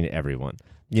fucking everyone.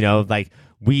 You know, like,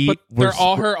 But they're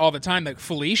all her all the time. Like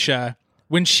Felicia,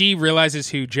 when she realizes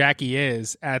who Jackie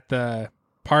is at the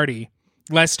party,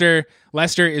 Lester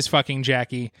is fucking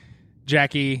Jackie.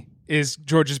 Jackie is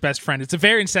George's best friend. It's a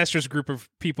very incestuous group of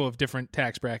people of different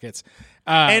tax brackets.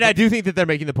 And I do think that they're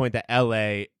making the point that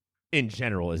L.A. in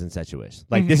general is incestuous.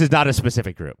 Like, this is not a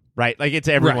specific group, right? Like, it's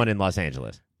everyone in Los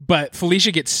Angeles. But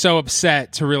Felicia gets so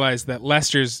upset to realize that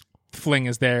Lester's fling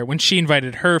is there when she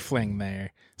invited her fling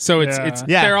there. So it's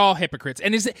they're all hypocrites.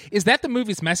 And is that the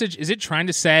movie's message? Is it trying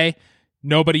to say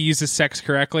nobody uses sex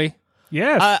correctly?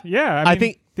 Yes. Yeah. I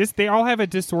think they all have a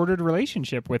disordered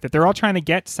relationship with it. They're all trying to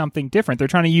get something different. They're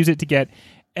trying to use it to get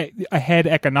ahead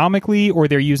economically, or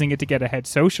they're using it to get ahead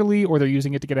socially, or they're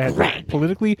using it to get ahead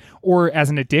politically, or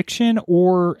as an addiction,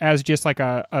 or as just like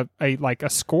a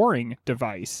scoring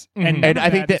device. Mm-hmm. And I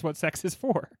think that's that what sex is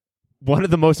for. one of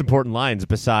the most important lines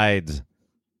besides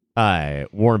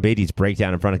Warren Beatty's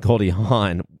breakdown in front of Goldie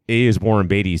Hawn is Warren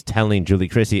Beatty's telling Julie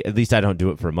Christie, at least I don't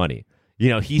do it for money. You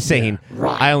know, he's saying,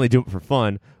 I only do it for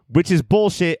fun, which is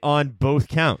bullshit on both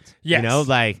counts. Yes. You know,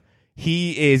 like,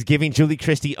 he is giving Julie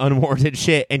Christie unwarranted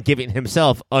shit and giving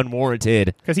himself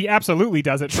unwarranted Because he absolutely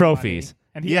does it for trophies. money.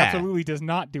 And he absolutely does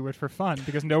not do it for fun,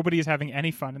 because nobody is having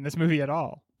any fun in this movie at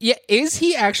all. Yeah, is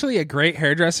he actually a great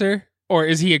hairdresser, or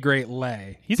is he a great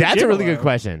lay? That's a really good gigolo.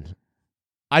 question.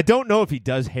 I don't know if he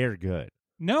does hair good.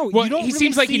 No, Well, you don't he really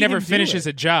seems like he see never him do finishes it.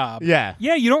 a job. Yeah.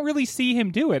 Yeah, you don't really see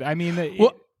him do it. I mean,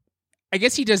 Well, I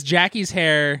guess he does Jackie's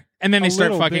hair, and then they A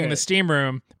start little fucking in bit. the steam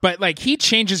room. But like, he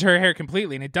changes her hair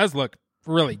completely, and it does look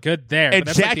really good there. And but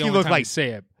that's like Jackie the only looked time like- we see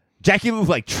it. Jackie looked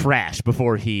like trash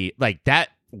before he, like, that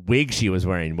wig she was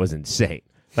wearing was insane.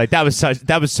 Like, that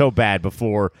was so bad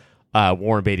before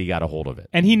Warren Beatty got a hold of it.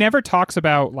 and he never talks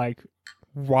about like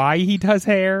why he does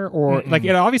hair, or like,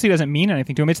 it obviously doesn't mean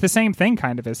anything to him. It's the same thing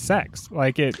kind of as sex.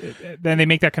 Like then they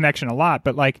make that connection a lot,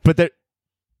 but like, But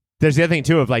there's the other thing,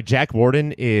 too, of, like, Jack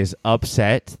Warden is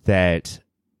upset that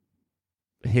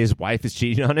his wife is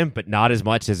cheating on him, but not as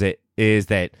much as it is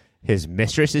that his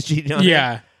mistress is cheating on him.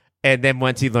 Yeah. And then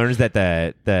once he learns that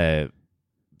the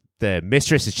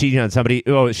mistress is cheating on somebody,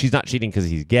 she's not cheating because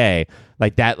he's gay,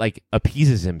 like, that, like,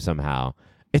 appeases him somehow.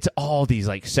 It's all these,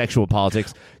 like, sexual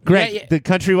politics. Greg, the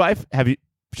country wife,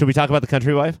 should we talk about the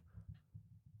country wife?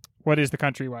 what is the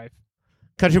country wife?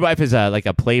 Country Wife is like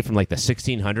a play from like the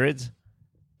 1600s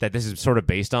that this is sort of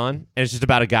based on, and it's just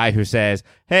about a guy who says,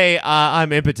 "Hey,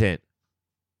 I'm impotent,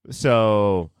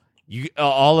 so you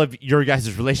all of your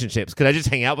guys' relationships, could I just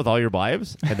hang out with all your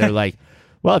wives?" And they're like,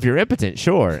 "Well, if you're impotent,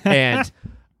 sure." And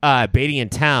Beatty in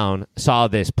town saw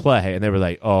this play, and they were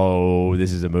like, "Oh,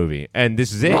 this is a movie," and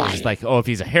this is it. It's just like, oh, if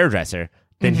he's a hairdresser,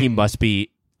 then he must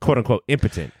be quote unquote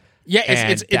impotent. Yeah,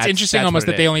 And it's that's interesting what almost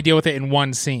it that they is. only deal with it in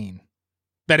one scene.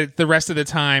 That the rest of the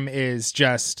time is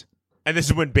just And this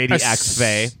is when Beatty acts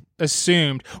Faye.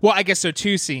 assumed. Well, I guess so.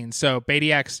 Two scenes. So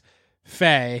Beatty acts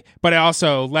Faye, but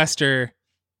also Lester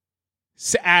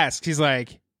asks. He's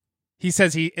like, he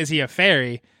says, is he a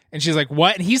fairy? And she's like,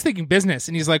 what? And he's thinking business,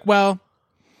 and he's like, well,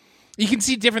 you can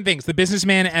see different things. The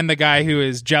businessman and the guy who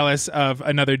is jealous of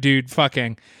another dude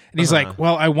fucking. And he's like,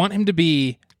 well, I want him to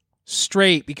be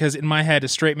straight because in my head, a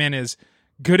straight man is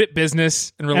good at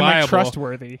business and reliable, and like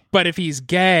trustworthy. But if he's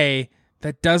gay,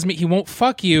 that does mean he won't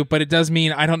fuck you, but it does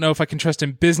mean I don't know if I can trust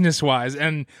him business-wise.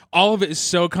 And all of it is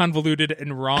so convoluted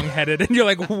and wrong-headed. And you're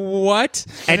like, what?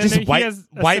 And then just he white has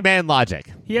a white man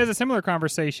logic. He has a similar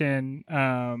conversation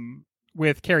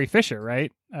with Carrie Fisher,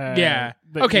 right? Yeah.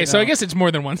 but, Okay, you so I know- guess it's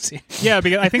more than one scene. Yeah,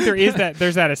 because I think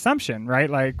there's that assumption, right?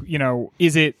 Like, you know,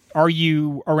 are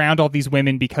you around all these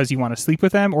women because you want to sleep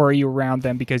with them, or are you around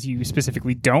them because you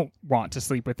specifically don't want to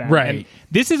sleep with them? Right. And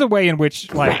this is a way in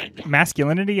which like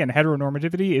masculinity and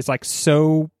heteronormativity is like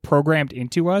so programmed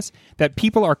into us that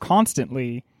people are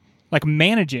constantly like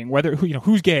managing whether, you know,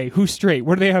 who's gay, who's straight,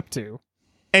 what are they up to?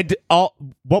 And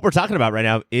what we're talking about right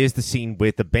now is the scene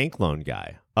with the bank loan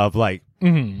guy of like,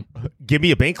 give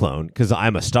me a bank loan because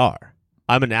I'm a star.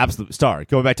 I'm an absolute star.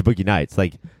 Going back to Boogie Nights,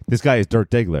 like this guy is Dirk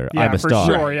Diggler. Yeah, I'm a for star.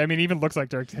 sure. I mean, he even looks like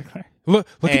Dirk Diggler. Look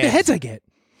at the And- heads I get.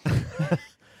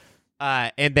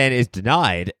 And then is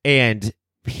denied. And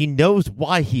he knows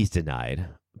why he's denied,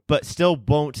 but still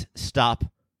won't stop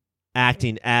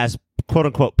acting as quote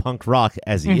unquote punk rock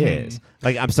as he is.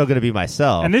 Like, I'm still going to be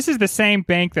myself. And this is the same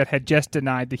bank that had just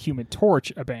denied the Human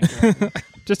Torch a bank loan.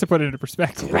 Just to put it into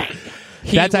perspective.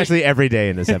 That's actually every day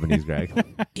in the 70s,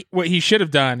 Greg. What he should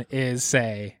have done is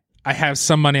say, I have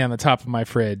some money on the top of my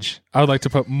fridge. I would like to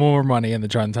put more money on the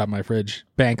top of my fridge.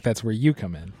 Bank, that's where you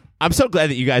come in. I'm so glad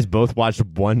that you guys both watched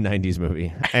one 90s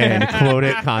movie and quote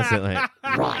it constantly.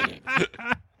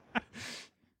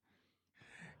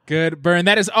 Good burn.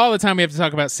 That is all the time we have to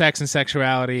talk about sex and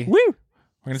sexuality. Woo! We're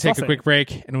going to take a quick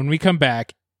break, and when we come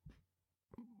back,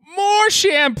 more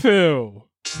shampoo.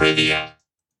 Trivia.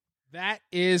 That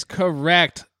is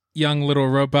correct, young little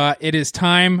robot. It is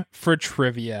time for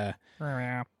trivia.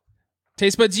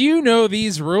 Taste buds, you know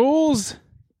these rules.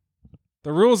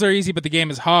 The rules are easy, but the game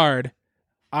is hard.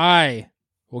 I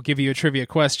will give you a trivia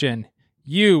question.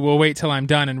 You will wait till I'm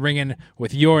done and ring in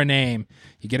with your name.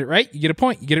 You get it right, you get a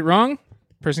point. You get it wrong,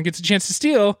 person gets a chance to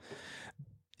steal.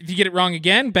 If you get it wrong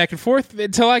again, back and forth,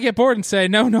 until I get bored and say,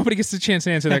 no, nobody gets a chance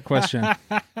to answer that question.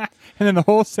 And then the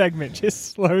whole segment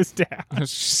just slows down. It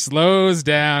slows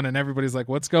down, and everybody's like,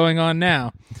 what's going on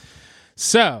now?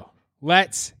 So,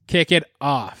 let's kick it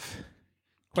off.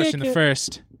 Question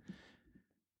first.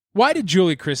 Why did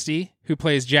Julie Christie, who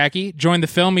plays Jackie, join the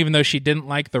film even though she didn't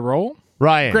like the role?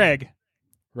 Ryan. Greg.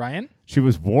 Ryan? She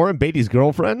was Warren Beatty's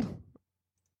girlfriend?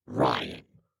 Ryan.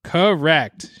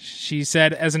 Correct. She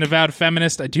said, as an avowed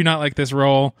feminist, I do not like this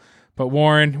role, but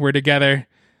Warren, we're together.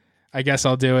 I guess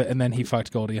I'll do it. And then he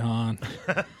fucked Goldie Hawn.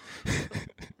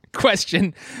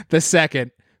 Question the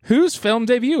second. Whose film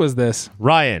debut was this?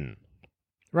 Ryan.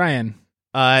 Ryan.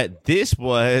 This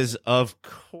was, of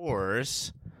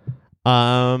course,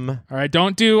 All right,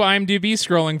 don't do IMDb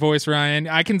scrolling voice, Ryan.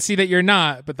 I can see that you're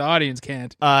not, but the audience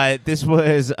can't. this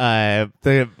was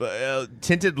the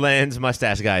Tinted Lens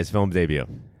Mustache Guy's film debut.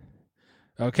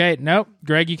 Okay, nope.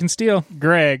 Greg, you can steal.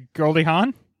 Greg. Goldie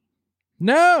Hawn?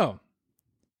 No.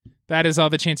 That is all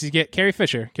the chances you get. Carrie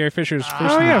Fisher. Carrie Fisher's first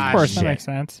Oh, yeah, of course. shit. That makes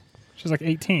sense. She's like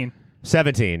 18.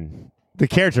 17. The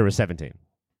character was 17.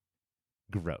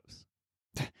 Gross.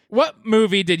 What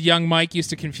movie did young Mike used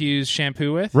to confuse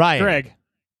shampoo with? Ryan. Greg.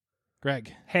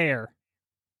 Greg. Hair.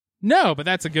 No, but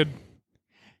that's a good...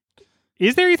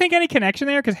 Is there, you think, any connection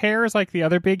there? Because Hair is like the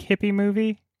other big hippie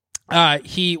movie.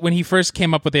 When he first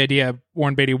came up with the idea,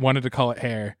 Warren Beatty wanted to call it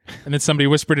Hair, and then somebody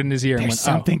whispered in his ear and went,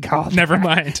 something called never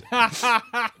mind.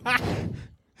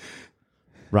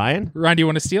 Ryan? Ryan, do you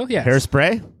want to steal? Yes.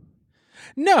 Hairspray?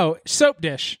 No, soap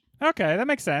dish. Okay, that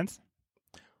makes sense.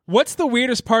 What's the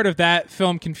weirdest part of that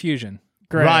film confusion?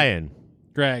 Greg. Ryan.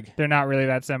 Greg. They're not really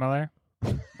that similar.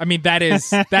 I mean, that's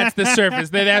the surface.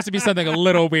 There has to be something a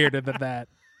little weirder than that.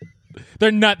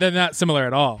 They're not similar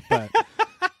at all, but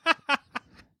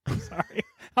Sorry.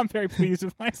 I'm very pleased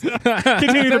with myself.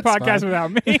 Continue the That's podcast fine.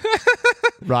 without me.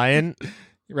 Ryan.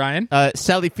 Ryan,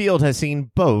 Sally Field has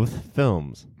seen both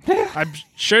films. I'm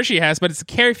sure she has, but it's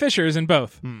Carrie Fisher's in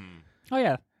both. Oh,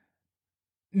 yeah.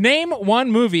 Name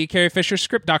one movie Carrie Fisher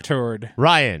script doctored.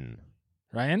 Ryan.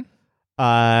 Ryan?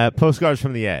 Postcards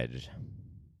from the Edge.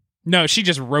 No, she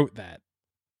just wrote that.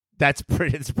 It's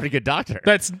a pretty good doctor.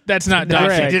 That's not No,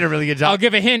 doctored. she did a really good job. I'll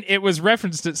give a hint. It was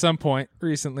referenced at some point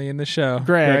recently in the show.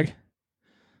 Greg.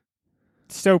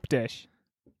 Soap dish.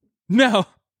 No,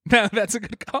 that's a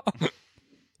good call.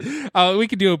 We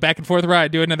could do a back and forth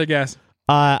ride. Do another guess.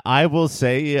 I will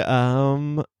say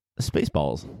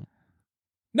Spaceballs.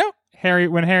 No.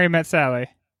 When Harry Met Sally.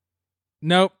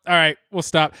 Nope. All right, we'll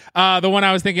stop. The one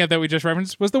I was thinking of that we just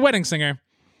referenced was The Wedding Singer.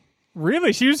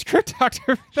 Really? She was script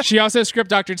doctor. She also script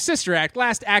doctored Sister Act,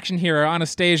 Last Action Hero,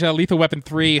 Anastasia, Lethal Weapon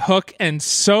 3, Hook, and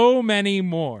so many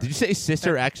more. Did you say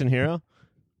Sister Action Hero?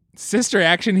 Sister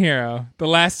Action Hero, the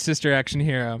last Sister Action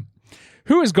Hero.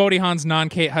 Who is Goldie Hawn's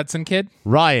non-Kate Hudson kid?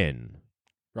 Ryan.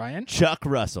 Ryan? Chuck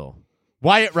Russell.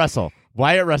 Wyatt Russell.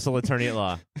 Wyatt Russell, attorney at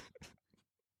law.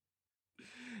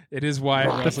 It is Wyatt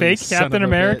Russell. The fake you son Captain of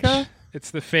a America? bitch.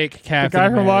 It's the fake The Captain guy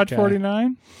America. from Lodge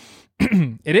 49?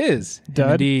 It is.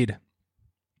 Dud. Indeed.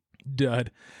 Dud.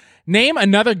 Name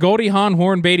another Goldie Hawn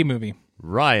Warren Beatty movie.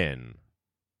 Ryan.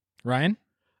 Ryan?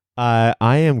 I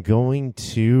am going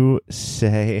to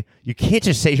say you can't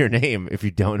just say your name if you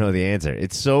don't know the answer.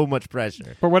 It's so much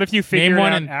pressure. But what if you figure Name it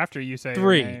one out in after you say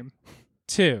 3, your name?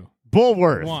 2,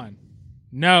 Bullworth. 1.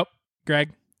 Nope. Greg?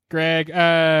 Greg,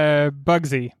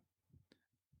 Bugsy.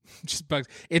 Just bugs.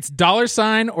 It's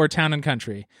 $sign or Town and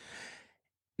Country.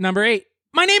 Number 8.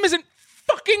 My name isn't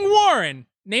fucking Warren.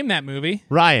 Name that movie.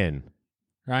 Ryan.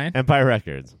 Ryan? Empire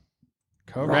Records.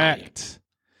 Correct.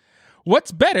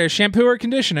 What's better, shampoo or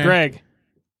conditioner? Greg.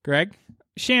 Greg?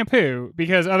 shampoo,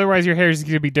 because otherwise your hair is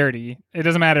going to be dirty. It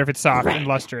doesn't matter if it's soft and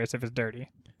lustrous if it's dirty.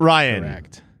 Ryan.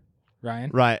 Correct.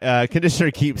 Ryan? Right.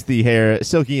 Conditioner keeps the hair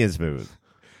silky and smooth.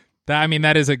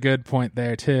 That is a good point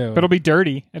there, too. But it'll be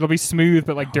dirty. It'll be smooth,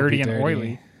 but like It'll dirty be and dirty.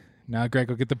 oily. No, Greg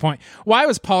will get the point. Why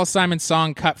was Paul Simon's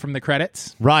song cut from the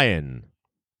credits? Ryan.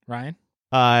 Ryan?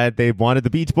 They wanted the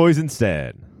Beach Boys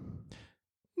instead.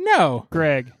 No.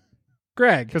 Greg,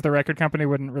 Greg. because the record company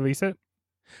wouldn't release it.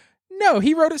 No,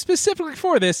 he wrote it specifically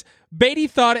for this. Beatty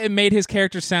thought it made his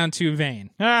character sound too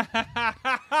vain.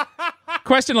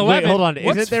 Question 11. Wait, hold on.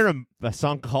 What's Isn't there a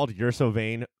song called You're So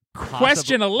Vain?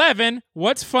 Question 11.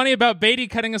 What's funny about Beatty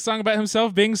cutting a song about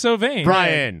himself being so vain?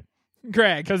 Brian.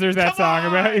 Greg. Because there's that song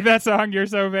about that song, You're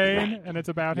So Vain, and it's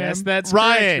about Yes, him. that's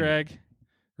Ryan. correct, Greg.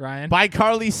 Ryan. By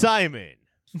Carly Simon.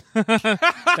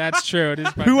 That's true. It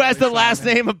is by Who has the Carly last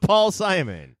Simon. name of Paul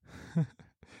Simon?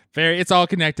 It's all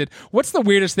connected. What's the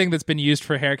weirdest thing that's been used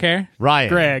for hair care? Ryan.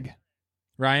 Greg.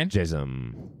 Ryan?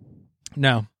 Jism.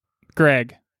 No.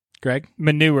 Greg. Greg?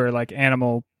 Manure, like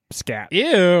animal scat.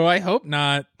 Ew, I hope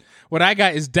not. What I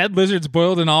got is dead lizards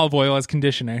boiled in olive oil as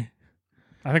conditioner.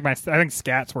 I think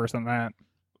scat's worse than that.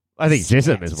 I think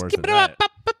Jism is worse Skip than it up.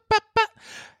 that.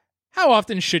 How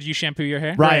often should you shampoo your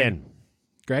hair? Ryan.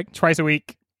 Greg? Twice a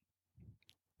week.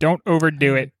 Don't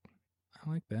overdo it. I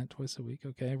like that. Twice a week.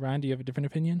 Okay. Ryan, do you have a different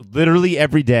opinion? Literally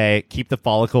every day, keep the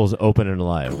follicles open and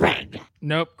alive.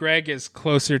 Nope. Greg is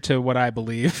closer to what I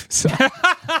believe. So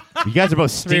You guys are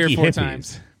both 3 or stinky 4 hippies.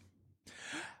 times.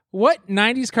 What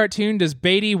 90s cartoon does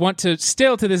Beatty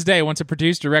still to this day want to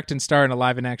produce, direct, and star in a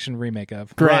live and action remake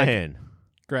of? Greg. Ryan.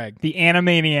 Greg. The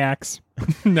Animaniacs.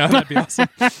 No, that'd be awesome.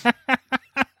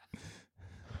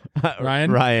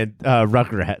 Ryan? Ryan.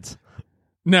 Rugrats.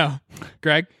 No.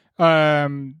 Greg?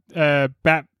 Batman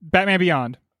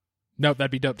Beyond. Nope,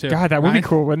 that'd be dope too. God, that would be Ryan?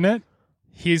 cool, wouldn't it?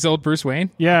 He's old Bruce Wayne?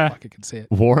 Yeah. Fuck, I can see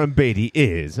it. Warren Beatty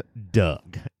is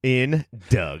Doug in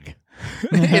Doug.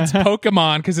 It's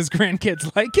Pokemon because his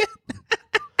grandkids like it.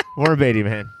 Warren Beatty,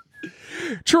 man.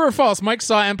 True or false? Mike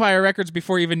saw Empire Records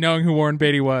before even knowing who Warren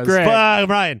Beatty was. Greg.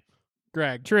 Ryan.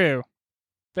 Greg. True.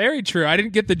 Very true. I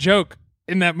didn't get the joke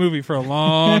in that movie for a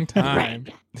long time.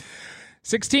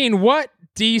 16. What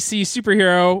DC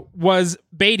superhero was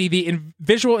Beatty the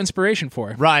visual inspiration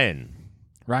for? Ryan.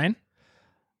 Ryan?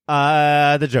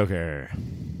 The Joker.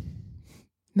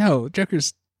 No.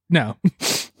 Joker's... No.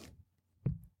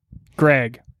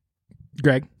 Greg.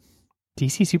 Greg?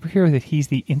 DC superhero that he's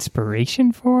the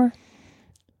inspiration for?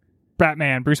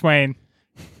 Batman, Bruce Wayne.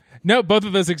 No, both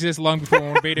of those exist long before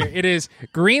Warren Beatty. It is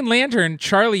Green Lantern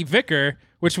Charlie Vicker,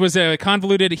 which was a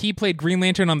convoluted... He played Green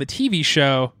Lantern on the TV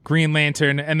show Green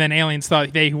Lantern, and then aliens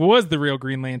thought he was the real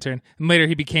Green Lantern, and later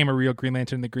he became a real Green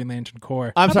Lantern in the Green Lantern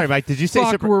Corps. I'm sorry, Mike. Did you say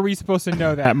Fuck, were we supposed to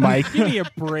know that, Mike? Give me a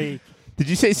break. Did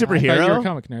you say I thought you were superhero?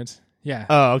 comic nerds. Yeah.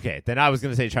 Oh, okay. Then I was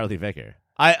going to say Charlie Vicker.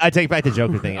 I take back the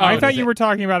Joker thing. I thought you were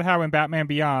talking about how in Batman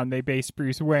Beyond they based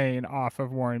Bruce Wayne off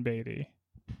of Warren Beatty.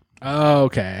 Oh,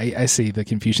 okay. I see the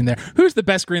confusion there. Who's the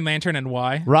best Green Lantern and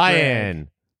why? Ryan.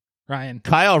 Ryan.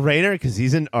 Kyle Rayner, because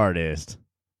he's an artist.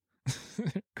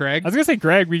 Greg. I was gonna say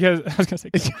Greg because I was gonna say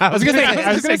I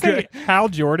was gonna say Hal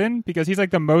Jordan because he's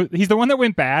like he's the one that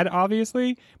went bad,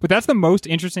 obviously, but that's the most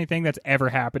interesting thing that's ever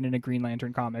happened in a Green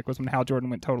Lantern comic was when Hal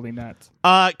Jordan went totally nuts.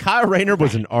 Kyle Rayner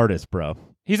was an artist, bro.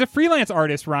 He's a freelance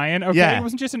artist, Ryan. Okay, Yeah. he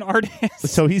wasn't just an artist.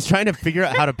 So he's trying to figure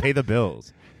out how to pay the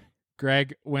bills.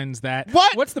 Greg wins that.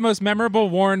 What? What's the most memorable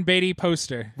Warren Beatty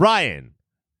poster? Ryan.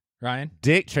 Ryan.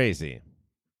 Dick Tracy.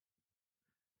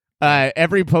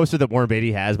 Every poster that Warren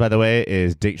Beatty has, by the way,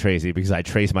 is Dick Tracy because I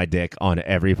trace my dick on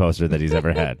every poster that he's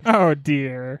ever had. Oh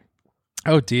dear.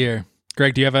 Oh dear.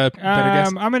 Greg, do you have a better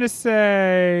guess? I'm gonna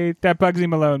say that Bugsy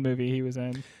Malone movie he was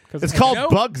in. It's called know.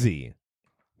 Bugsy.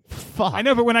 Fuck. I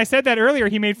know, but when I said that earlier,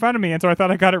 he made fun of me, and so I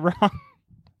thought I got it wrong.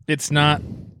 It's not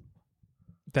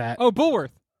that. Oh,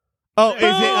 Bulworth. Oh, is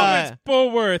Boom! it? It's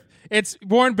Bulworth. It's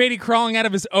Warren Beatty crawling out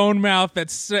of his own mouth.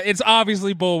 It's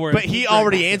obviously Bulworth. But he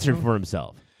already answered for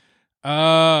himself.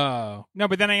 Oh. No,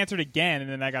 but then I answered again, and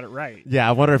then I got it right. Yeah,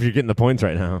 I wonder if you're getting the points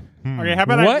right now. Okay, how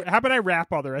about What? how about I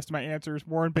wrap all the rest of my answers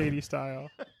Warren Beatty style?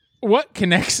 What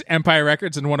connects Empire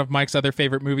Records and one of Mike's other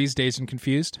favorite movies, Dazed and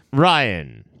Confused?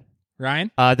 Ryan.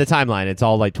 Ryan? The timeline, it's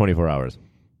all like 24 hours.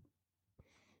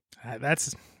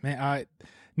 That's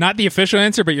not the official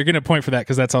answer, but you're going to point for that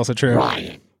because that's also true.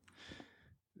 Ryan.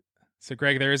 So,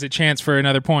 Greg, there is a chance for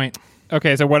another point.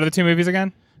 Okay, so what are the two movies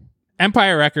again?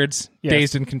 Empire Records, Yes.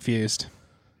 Dazed and Confused.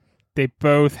 They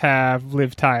both have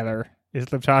Liv Tyler.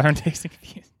 Is Liv Tyler in Dazed and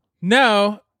Confused?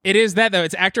 No, it is that, though.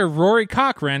 It's actor Rory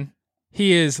Cochrane.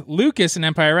 He is Lucas in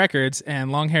Empire Records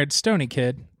and long-haired Stony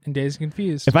Kid and Dazed and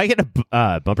Confused. If I get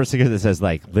a bumper sticker that says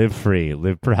like "Live free,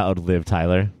 live proud, live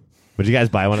Tyler," would you guys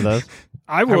buy one of those?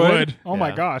 I would. would. Oh my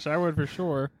Yeah. gosh, I would for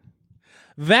sure.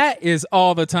 That is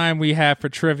all the time we have for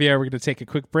trivia. We're going to take a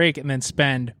quick break and then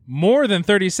spend more than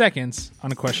 30 seconds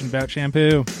on a question about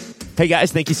shampoo. Hey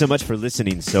guys, thank you so much for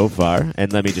listening so far.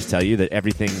 And let me just tell you that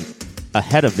everything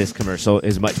ahead of this commercial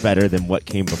is much better than what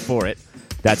came before it.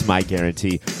 That's my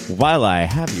guarantee. While I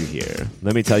have you here,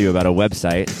 let me tell you about a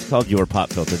website. It's called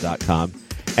yourpopfilter.com.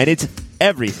 And it's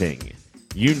everything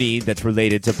you need that's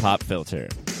related to Pop Filter.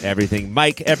 Everything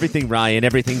Mike, everything Ryan,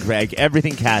 everything Greg,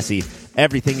 everything Cassie,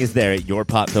 everything is there at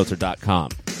yourpopfilter.com.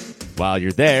 While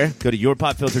you're there, go to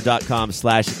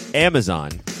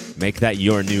yourpopfilter.com/Amazon. Make that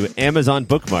your new Amazon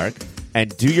bookmark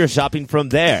and do your shopping from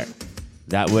there.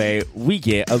 That way, we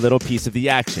get a little piece of the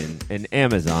action and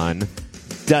Amazon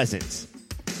doesn't.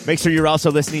 Make sure you're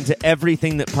also listening to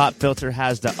everything that Pop Filter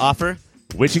has to offer,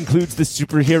 which includes the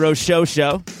Superhero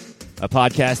Show, a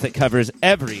podcast that covers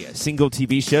every single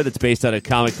TV show that's based on a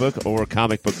comic book or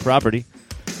comic book property,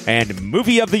 and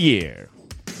Movie of the Year,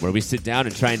 where we sit down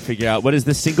and try and figure out what is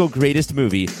the single greatest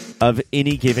movie of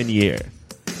any given year.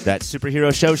 That's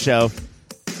Superhero Show,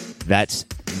 that's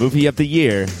Movie of the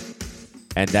Year,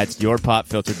 and that's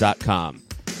yourpopfilter.com.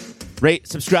 Rate,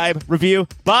 subscribe, review.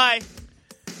 Bye!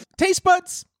 Taste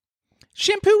buds.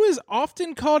 Shampoo is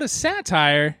often called a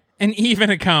satire and even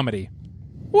a comedy.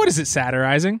 What is it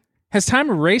satirizing? Has time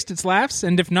erased its laughs?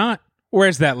 And if not,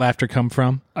 where's that laughter come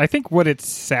from? I think what it's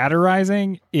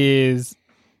satirizing is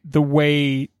the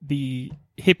way the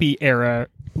hippie era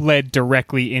led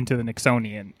directly into the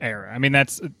Nixonian era. I mean, I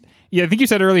think you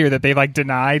said earlier that they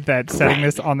denied that setting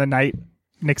this on the night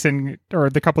Nixon, or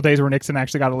the couple days where Nixon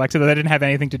actually got elected, that didn't have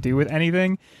anything to do with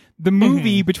anything. The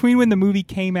movie, between when the movie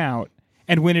came out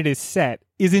and when it is set,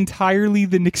 is entirely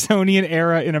the Nixonian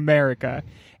era in America.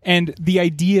 And the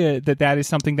idea that that is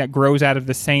something that grows out of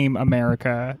the same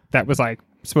America that was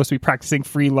supposed to be practicing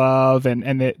free love and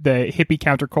the hippie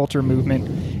counterculture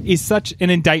movement is such an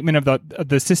indictment of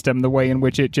the system, the way in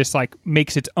which it just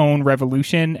makes its own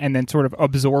revolution and then sort of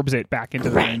absorbs it back into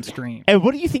the mainstream. And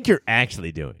what do you think you're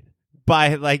actually doing?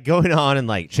 By going on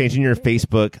and changing your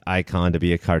Facebook icon to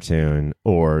be a cartoon,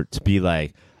 or to be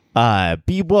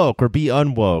be woke or be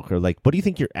unwoke, or what do you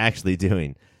think you're actually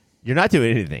doing? You're not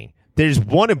doing anything. There's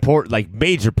one important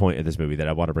major point of this movie that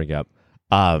I want to bring up.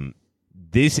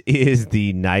 This is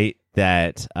the night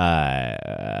that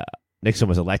Nixon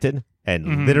was elected,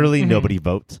 and literally nobody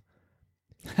votes.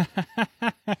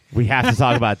 We have to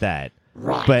talk about that.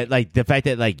 Right. But the fact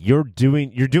that you're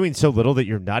doing so little that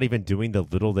you're not even doing the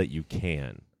little that you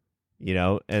can,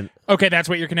 and Okay, that's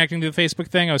what you're connecting to the Facebook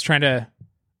thing? I was trying to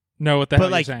know what the hell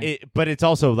you're saying. but it's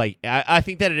also I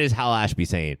think that it is Hal Ashby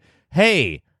saying,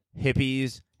 "Hey,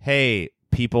 hippies, hey,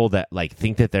 people that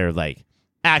think that they're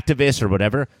activists or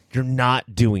whatever, you're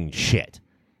not doing shit.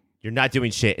 You're not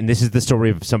doing shit." And this is the story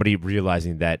of somebody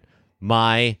realizing that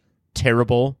my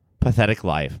terrible, pathetic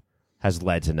life has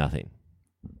led to nothing.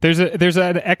 There's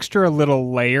an extra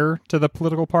little layer to the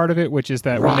political part of it, which is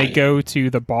that when they go to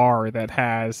the bar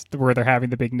where they're having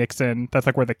the big Nixon, that's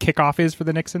where the kickoff is for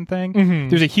the Nixon thing.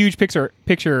 There's a huge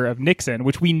picture of Nixon,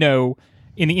 which we know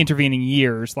in the intervening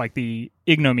years, the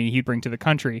ignominy he'd bring to the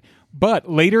country. But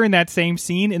later in that same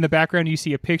scene, in the background, you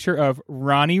see a picture of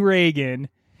Ronnie Reagan.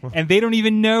 And they don't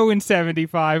even know in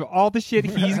 75 all the shit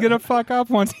he's going to fuck up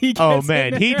once he gets Oh,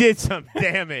 man, in he there. did some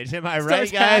damage. Am I right,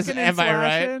 Starts guys? hacking and Am I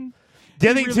right? slashing. The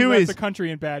other He thing, really too, left is the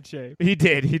country in bad shape. He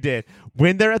did.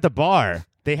 When they're at the bar,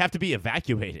 they have to be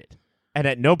evacuated. And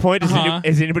at no point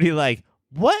is anybody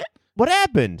what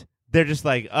happened? They're just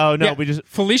oh, no, Yeah, we just...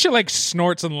 Felicia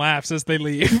snorts and laughs as they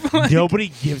leave.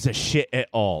 Nobody gives a shit at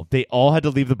all. They all had to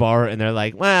leave the bar, and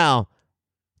they're well,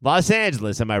 Los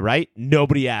Angeles, am I right?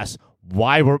 Nobody asks,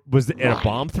 why was it a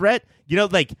bomb threat?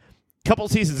 A couple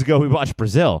seasons ago, we watched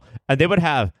Brazil, and they would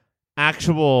have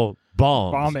actual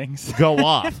Bombings. go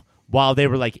off while they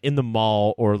were in the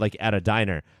mall or at a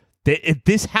diner.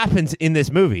 This happens in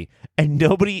this movie, and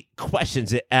nobody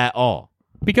questions it at all.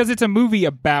 Because it's a movie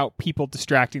about people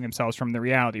distracting themselves from the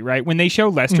reality, right? When they show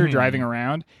Lester driving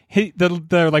around,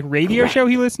 the radio show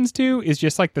he listens to is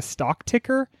just the stock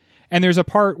ticker. And there's a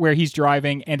part where he's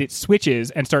driving and it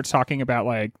switches and starts talking about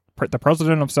the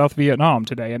president of South Vietnam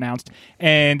today announced,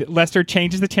 and Lester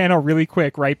changes the channel really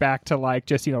quick right back to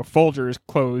Folgers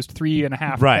closed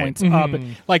 3.5 points up.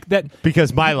 That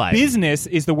Because my life. business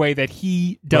is the way that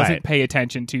he doesn't Right. pay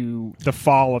attention to the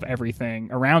fall of everything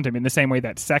around him in the same way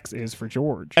that sex is for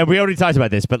George. And we already talked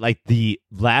about this, but the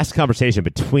last conversation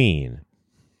between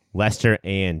Lester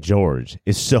and George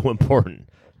is so important.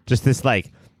 Just this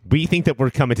we think that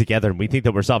we're coming together and we think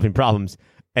that we're solving problems.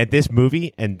 And this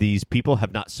movie and these people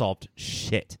have not solved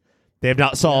shit. They have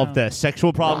not solved the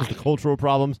sexual problems, the cultural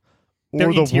problems, or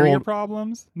Their the interior world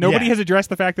problems. Nobody Yeah. has addressed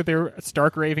the fact that they're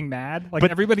stark raving mad. Like,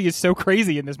 But- everybody is so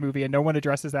crazy in this movie, and no one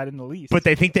addresses that in the least. But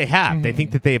they think they have. They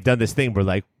think that they have done this thing where,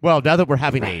 like, well, now that we're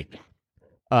having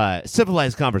a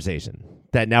civilized conversation,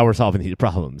 that now we're solving these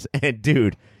problems. And,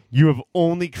 dude, you have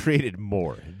only created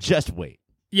more. Just wait.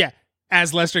 Yeah.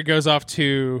 As Lester goes off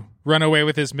to run away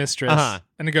with his mistress,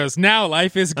 and it goes, now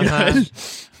life is good.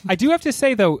 I do have to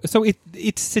say, though, so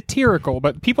it's satirical,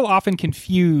 but people often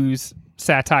confuse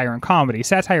satire and comedy.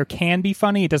 Satire can be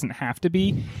funny. It doesn't have to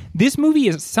be. This movie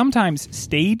is sometimes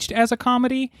staged as a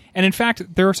comedy, and in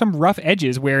fact, there are some rough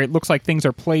edges where it looks like things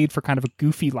are played for kind of a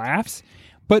goofy laughs.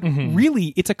 But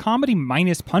really, it's a comedy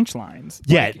minus punchlines.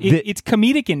 Yeah, Like, it's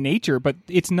comedic in nature, but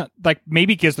it's not like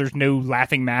maybe because there's no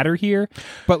laughing matter here.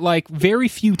 But like very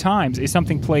few times is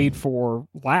something played for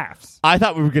laughs. I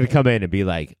thought we were going to come in and be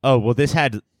like, oh, well, this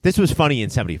was funny in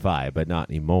 75, but not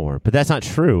anymore. But that's not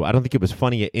true. I don't think it was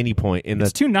funny at any point in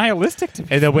It's too nihilistic to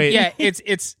be. in the way Yeah, it's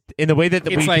in the way that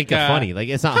we it's like, think of funny. Like,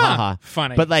 it's not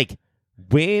funny. But like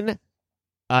when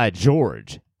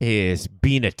George is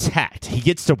being attacked, he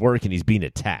gets to work and he's being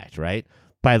attacked, right?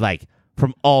 By like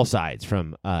from all sides,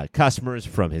 from customers,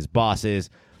 from his bosses.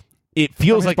 It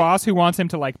feels His like boss who wants him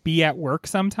to like be at work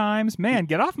sometimes. Man,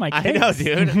 get off my I case. know,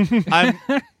 dude.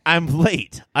 I'm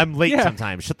late. I'm late Yeah.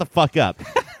 sometimes. Shut the fuck up.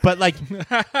 But like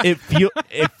it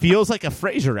feels like a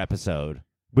Frasier episode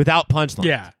without punchlines.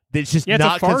 Yeah. It's just Yeah, it's a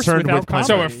not farce concerned without with punchlines.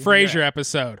 so a comedy. Frasier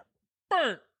episode.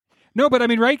 No, but I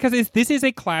mean, right? Because this is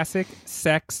a classic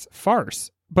sex farce.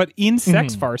 But in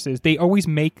sex farces, they always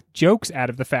make jokes out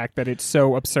of the fact that it's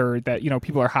so absurd that, you know,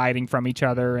 people are hiding from each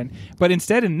other. But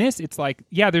instead in this, it's like,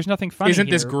 yeah, there's nothing funny Isn't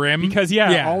this here grim? Because,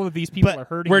 Yeah. all of these people But are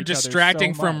hurting We're each other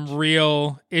distracting so from much.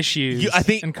 real issues I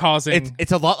think and causing...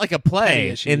 it's a lot like a play petty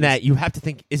issues. in that you have to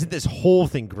think, isn't this whole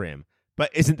thing grim? But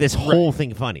isn't this whole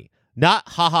thing funny? Not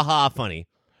ha ha ha funny,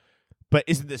 but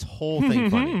isn't this whole thing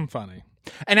funny? funny.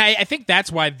 And I think that's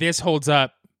why this holds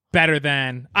up better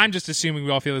than... I'm just assuming we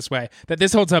all feel this way, that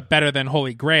this holds up better than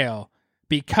Holy Grail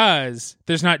because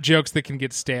there's not jokes that can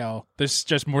get stale. There's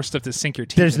just more stuff to sink your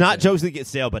teeth There's not into. jokes that get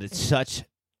stale, but it's such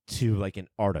to like an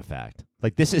artifact.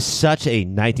 Like this is such a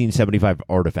 1975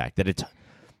 artifact that it's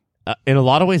in a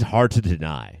lot of ways hard to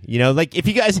deny. You know, like if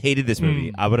you guys hated this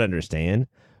movie, I would understand,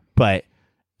 but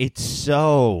it's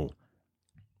so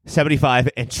 75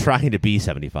 and trying to be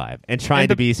 75 and trying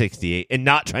to be 68 and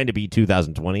not trying to be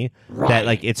 2020 that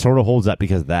like it sort of holds up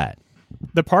because of that.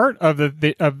 The part of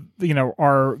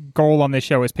our goal on this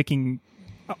show is picking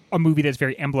a movie that's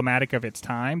very emblematic of its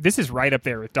time. This is right up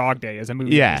there with Dog Day as a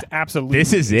movie. Yeah. It's absolutely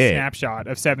This is a it. snapshot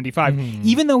of 75.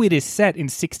 Even though it is set in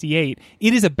 68,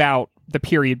 it is about the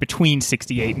period between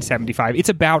 68 and 75. It's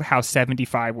about how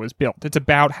 75 was built. It's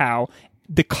about how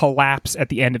the collapse at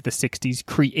the end of the 60s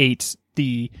creates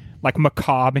the like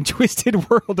macabre and twisted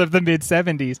world of the mid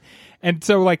 70s. And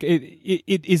so like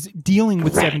it is dealing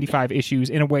with 75 issues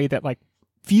in a way that like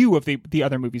few of the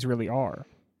other movies really are.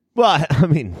 Well, I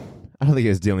mean, I don't think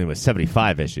it's dealing with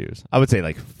 75 issues. I would say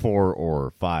like 4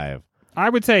 or 5. I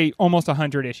would say almost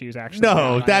 100 issues, actually.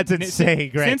 No, Yeah, that's I- insane,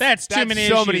 Greg. That's too many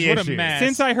so issues. many What a issues. mess.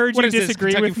 Since I heard What you is this,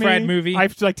 disagree Kentucky with Fried me, movie?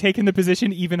 I've like taken the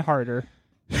position even harder.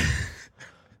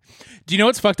 Do you know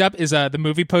what's fucked up is the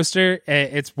movie poster?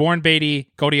 It's Warren Beatty,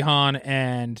 Goldie Hawn,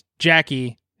 and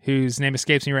Jackie, whose name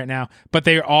escapes me right now. But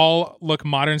they all look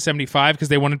modern 75 because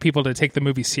they wanted people to take the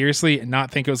movie seriously and not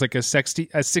think it was like a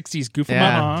 60s goof 'em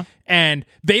Yeah. up. And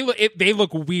they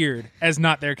look weird as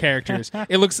not their characters.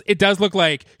 It does look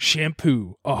like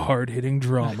Shampoo, a hard-hitting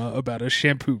drama about a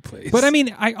shampoo place. But I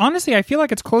mean, I feel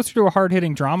like it's closer to a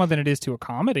hard-hitting drama than it is to a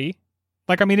comedy.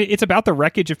 Like, I mean, it's about the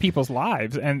wreckage of people's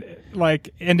lives, and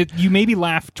you maybe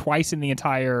laugh twice in the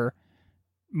entire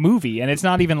movie, and it's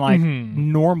not even like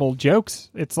normal jokes.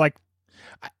 It's like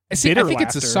See, I bitter think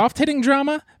it's a laughter. soft-hitting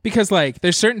drama because, like,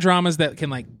 there's certain dramas that can,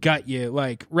 like, gut you.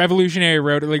 Like, Revolutionary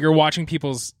Road, like, you're watching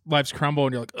people's lives crumble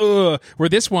and you're like, ugh. Where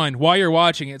this one, while you're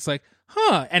watching, it's like,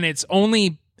 huh. And it's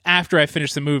only after I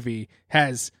finish the movie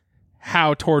has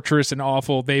how torturous and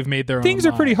awful they've made their things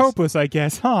own are pretty lives. hopeless, I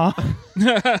guess, huh?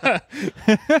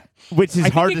 Which is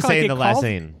think hard it, to like, say in it the last calls-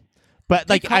 scene. But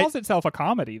like It calls itself a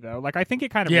comedy, though. Like, I think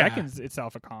it kind of Yeah. reckons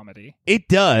itself a comedy. it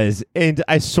does, and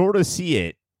I sort of see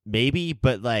it, maybe,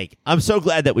 but like I'm so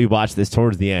glad that we watched this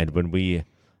towards the end when we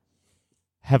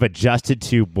have adjusted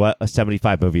to what a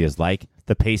 75 movie is like,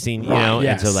 the pacing, you know,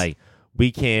 Yes. and so like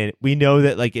We know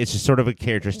that like it's just sort of a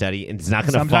character study, and it's not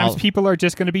going to Sometimes fall. people are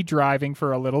just going to be driving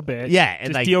for a little bit. Yeah, and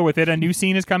just like, deal with it. A new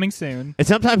scene is coming soon. and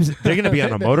sometimes they're going to be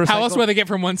on a motorcycle. How else will they get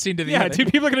from one scene to the Yeah, other? two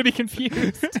people are going to be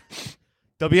confused.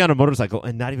 They'll be on a motorcycle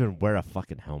and not even wear a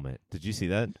fucking helmet. Did you see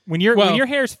that? when your Well-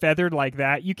 hair's feathered like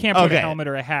that, you can't put Okay. a helmet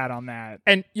or a hat on that.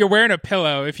 And you're wearing a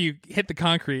pillow. If you hit the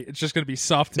concrete, it's just going to be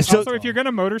soft. And So- Also, if you're going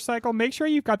to motorcycle, make sure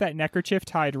you've got that neckerchief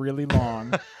tied really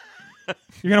long.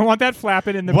 You're going to want that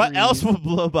flapping in the What breeze. else will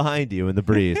blow behind you in the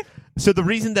breeze? So the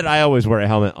reason that I always wear a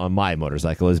helmet on my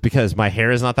motorcycle is because my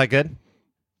hair is not that good.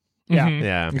 Yeah. Mhm.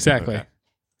 Yeah, Exactly. okay.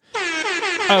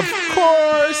 Of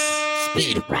course.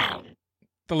 Speed round.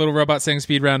 The little robot saying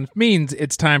speed round means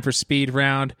it's time for speed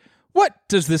round. What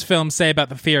does this film say about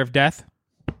the fear of death?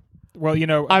 Well,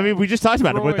 I mean, we just talked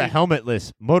about it with the Freud-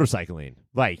 helmetless motorcycling.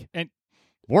 Like, And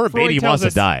Warren Freud Beatty tells wants to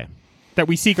us- die. that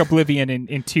we seek oblivion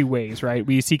in two ways, right?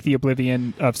 We seek the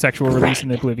oblivion of sexual release and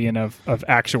the oblivion of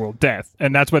actual death.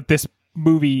 And that's what this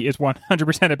movie is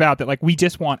 100% about, that like we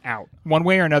just want out. One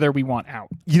way or another, we want out.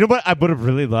 You know what I would have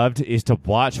really loved is to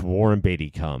watch Warren Beatty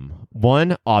come.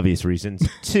 One, obvious reasons.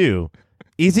 Two,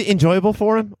 is it enjoyable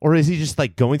for him, or is he just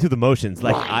like going through the motions?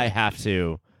 Like I have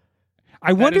to.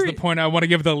 I That wonder is the point I want to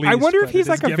give the least. I wonder if but he's it is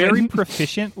like a given. very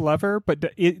proficient lover, but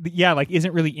like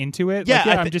isn't really into it. Yeah, Like,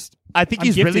 I I'm thi- just I think I'm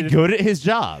he's really gifted. good at his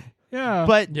job, yeah.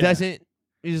 but Yeah. doesn't.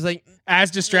 He's like,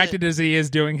 as distracted as he is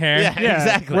doing hair. yeah, Yeah.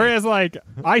 exactly. Whereas like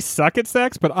I suck at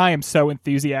sex, but I am so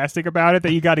enthusiastic about it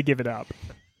that you got to give it up.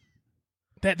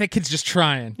 That kid's just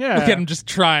trying. Yeah. Look at him just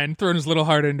trying, throwing his little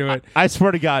heart into it. I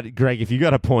swear to God, Greg, if you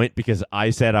got a point because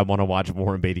I said I want to watch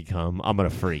Warren Beatty come, I'm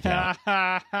gonna freak out.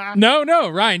 No,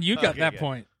 Ryan, you got Okay, that good.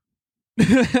 point.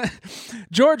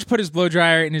 George put his blow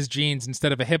dryer in his jeans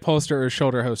instead of a hip holster or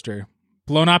shoulder holster.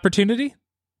 Blown opportunity?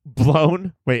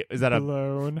 Blown? Wait, is that a?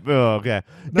 Alone. Oh, okay.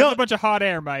 That's No, a bunch of hot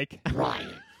air, Mike.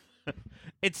 Ryan.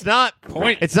 it's not.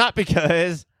 Point. It's not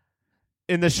because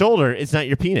in the shoulder, it's not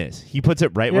your penis. He puts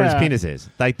it right where his Yeah. penis is.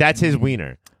 Like that's his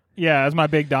wiener. Yeah, that's my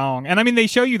big dong. And I mean, they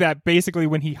show you that basically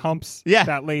when he humps Yeah.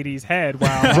 that lady's head.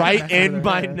 Wow. Right in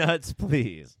my nuts,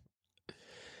 please.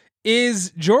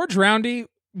 Is George Roundy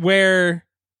where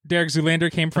Derek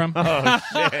Zoolander came from? Oh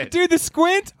shit. Dude, the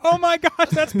squint. Oh my gosh,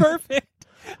 that's perfect.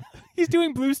 He's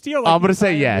doing Blue Steel. Like I'm gonna the say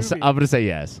entire yes. movie. I'm gonna say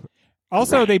yes.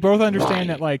 Also, they both understand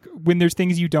that like when there's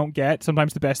things you don't get,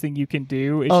 sometimes the best thing you can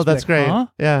do is Oh, just be that's like, great. Huh?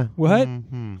 Yeah. What?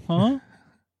 Mhm. Huh?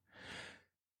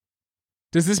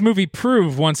 Does this movie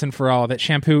prove once and for all that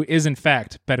shampoo is in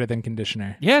fact better than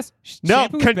conditioner? Yes. No,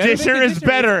 Shampoo is better than conditioner is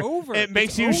better. It's over. It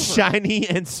makes It's you over. shiny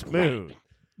and smooth.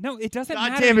 No, it doesn't God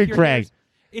matter. damn if it, your Greg. hair's-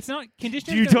 It's not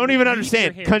conditioner. You doesn't don't even leave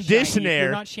understand. your hair shiny if Conditioner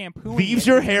you're not shampooing Leaves it.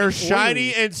 your It's hair oily.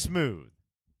 shiny and smooth.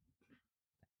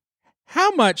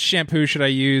 How much shampoo should I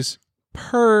use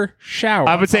per shower?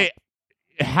 I would say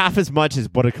half as much as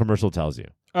what a commercial tells you.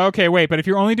 Okay, wait, but if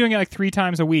you're only doing it like 3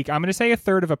 times a week, I'm going to say a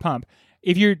third of a pump.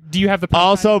 Do you have the pump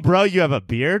Also, bro, you have a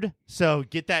beard, so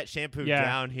get that shampoo Yeah.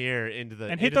 down here into the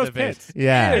And hit into those the veins. pits.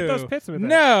 Yeah, Hit those pits with it.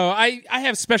 No, I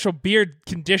have special beard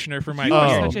conditioner for my You are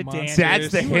beard. such a monsters. dandy-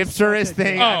 that's the You are hipsterest such a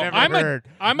thing Oh, I've ever heard.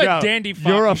 I'm a No, dandy fop.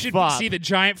 You're a You should fop. see the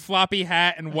giant floppy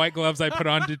hat and white gloves I put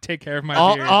on to take care of my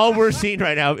all, beard. all we're seeing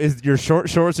right now is your short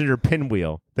shorts and your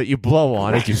pinwheel that you blow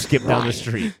on as you skip down the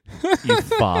street. You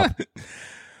fop.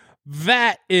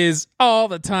 That is all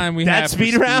the time we That's have for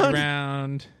speed round?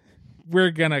 round. We're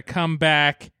going to come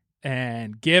back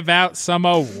and give out some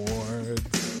awards.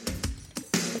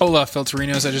 Hola,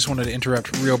 Filterinos. I just wanted to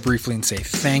interrupt real briefly and say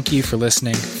thank you for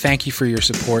listening. Thank you for your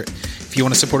support. If you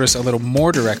want to support us a little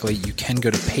more directly, you can go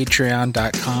to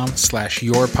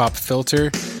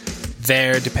patreon.com/yourpopfilter.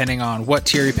 There, depending on what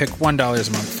tier you pick, $1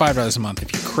 a month, $5 a month.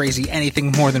 If you're crazy,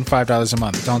 anything more than $5 a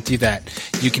month, don't do that.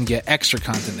 You can get extra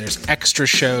content. There's extra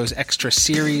shows, extra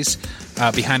series,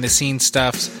 behind the scenes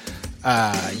stuff.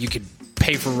 You could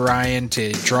pay for Ryan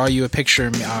to draw you a picture.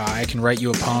 I can write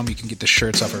you a poem. You can get the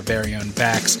shirts off our very own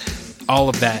backs. All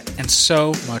of that and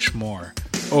so much more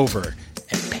over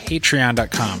at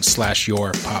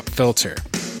patreon.com/yourpopfilter.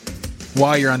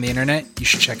 While you're on the internet, you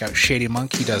should check out Shady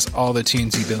Monk. He does all the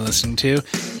tunes you've been listening to.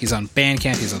 He's on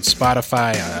Bandcamp, he's on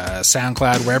Spotify,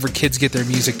 SoundCloud, wherever kids get their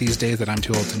music these days that I'm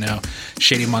too old to know.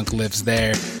 Shady Monk lives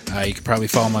there. You can probably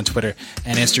follow him on Twitter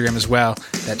and Instagram as well.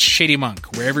 That's Shady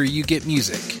Monk. Wherever you get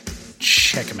music,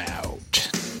 check him out.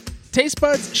 Taste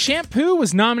Buds Shampoo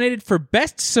was nominated for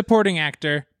Best Supporting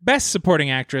Actor, Best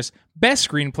Supporting Actress, Best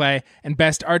Screenplay, and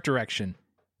Best Art Direction.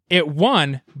 It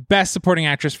won Best Supporting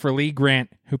Actress for Lee Grant,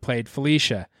 who played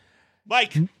Felicia.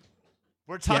 Mike,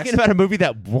 we're talking Yes? about a movie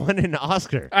that won an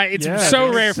Oscar. It's Yeah, so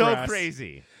dude. rare so for us.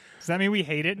 crazy. Does that mean we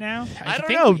hate it now? I don't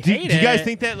think know. we Do hate you guys it.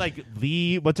 think that like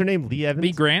Lee? What's her name? Lee Evans.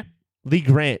 Lee Grant? Lee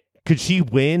Grant, could she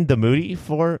win the Moody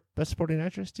for Best Supporting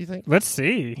Actress, do you think? Let's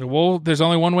see. Well, there's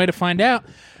only one way to find out.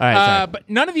 All right, sorry. But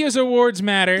none of these awards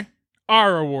matter.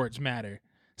 Our awards matter.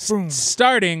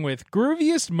 Starting with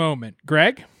Grooviest Moment.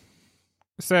 Greg?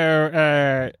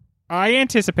 So, I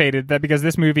anticipated that because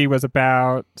this movie was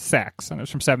about sex and it was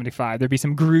from 75, there'd be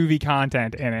some groovy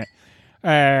content in it.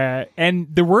 And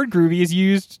the word groovy is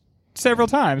used several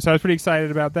times, so I was pretty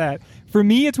excited about that. For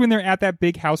me, it's when they're at that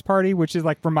big house party, which is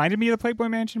like reminded me of the Playboy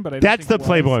Mansion, but I don't That's think the it was.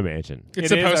 Playboy Mansion. It's It is?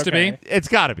 supposed to Okay. be. It's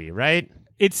got to be, right?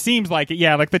 It seems like it,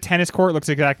 yeah. Like the tennis court looks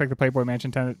exactly like the Playboy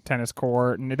Mansion tennis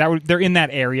court, and they're in that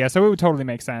area, so it would totally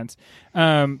make sense.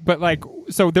 But like,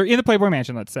 so they're in the Playboy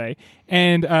Mansion, let's say,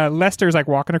 and Lester's like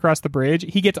walking across the bridge.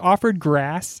 He gets offered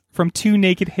grass from two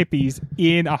naked hippies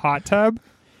in a hot tub,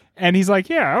 and he's like,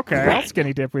 "Yeah, okay, I'll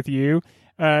skinny dip with you."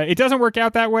 It doesn't work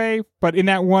out that way, but in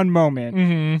that one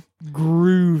moment,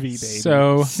 groovy, baby.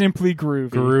 So simply groovy.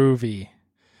 Groovy.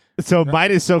 So mine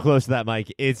is so close to that,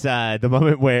 Mike. It's the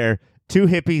moment where two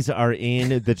hippies are in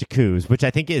the jacuzzi, which I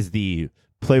think is the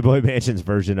Playboy Mansion's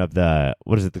version of the,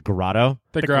 what is it, the grotto?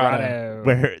 The The grotto. grotto.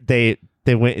 Where they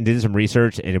went and did some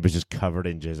research and it was just covered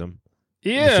in jism.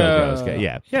 It Yeah. was so gross.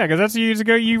 Yeah. Yeah, because that's years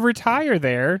ago. You retire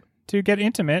there to get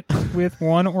intimate with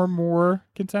one or more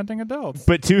consenting adults.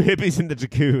 But two hippies in the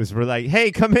jacuzzi were like,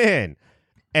 "Hey, come in."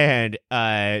 And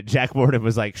Jack Warden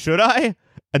was like, "Should I?"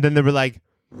 And then they were like,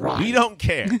 "We don't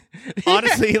care."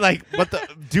 Honestly, like,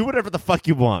 do whatever the fuck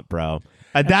you want, bro.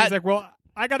 And And that he's like, well,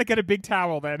 I got to get a big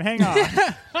towel then. Hang on.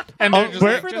 And they're just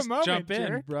where- like, For the just moment, jump in,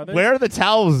 jerk. brother. where are the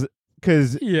towels?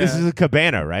 Because Yeah. this is a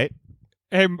cabana, right?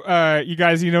 Hey, you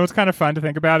guys, you know what's kind of fun to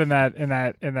think about in that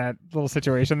little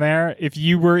situation there? If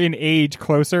you were in age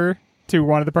closer to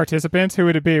one of the participants, who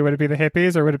would it be? Would it be the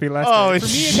hippies or would it be Lester? Oh, For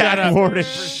it's me, it's Jack Lester. Warden.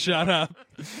 Shut up.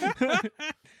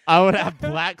 I would have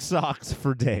black socks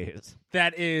for days.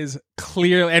 That is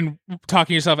clearly, and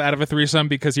talking yourself out of a threesome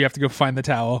because you have to go find the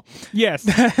towel. Yes.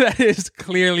 That is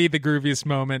clearly the grooviest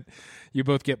moment. You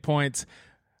both get points.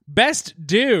 Best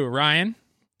do, Ryan.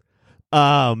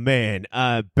 Oh man,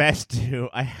 best due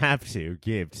I have to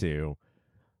give to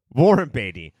Warren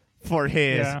Beatty for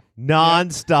his Yeah.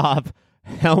 non-stop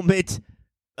helmet.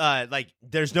 Like,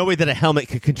 there's no way that a helmet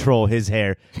could control his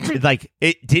hair. Like,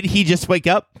 did he just wake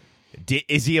up?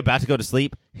 Is he about to go to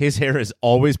sleep? His hair is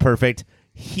always perfect.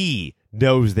 He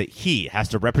knows that he has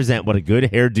to represent what a good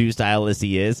hairdo stylist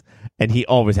he is, and he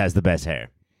always has the best hair.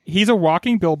 He's a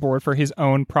walking billboard for his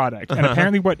own product. And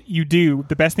apparently what you do,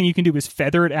 the best thing you can do is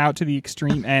feather it out to the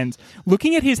extreme ends.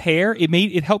 Looking at his hair,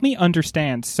 it helped me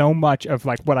understand so much of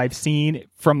like what I've seen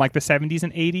from like the 70s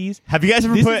and 80s. Have you guys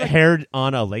ever This put is like- hair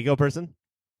on a Lego person?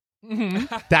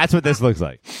 That's what this looks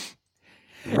like.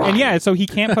 And yeah, so he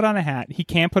can't put on a hat. He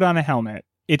can't put on a helmet.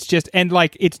 It's just, and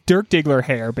like, it's Dirk Diggler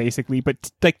hair, basically,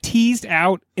 but like teased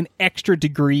out an extra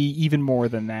degree even more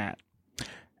than that.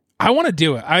 I want to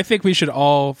do it. I think we should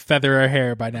all feather our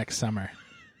hair by next summer.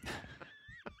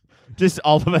 Just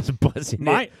all of us buzzing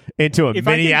My- it into a if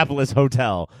I can- Minneapolis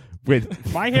hotel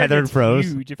with My hair feathered gets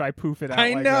froze. huge if I poof it out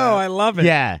I like know. I love it.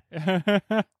 Yeah,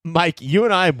 that. Mike, you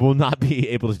and I will not be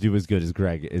able to do as good as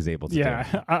Greg is able to do.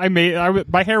 Yeah,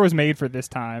 my hair was made for this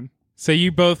time. So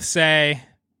you both say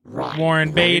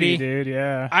Warren Beatty. Dude,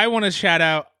 yeah. I want to shout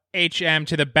out HM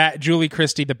to the Julie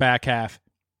Christie, the back half.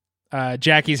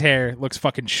 Jackie's hair looks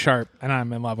fucking sharp, and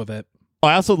I'm in love with it.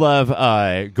 I also love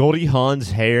Goldie Hawn's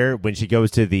hair when she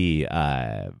goes to the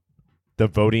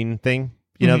voting thing.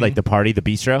 You know, like the party, the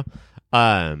bistro.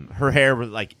 Her hair was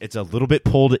like, it's a little bit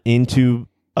pulled into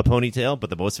a ponytail,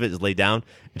 but the most of it is laid down.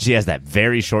 And she has that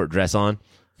very short dress on.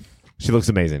 She looks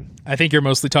amazing. I think you're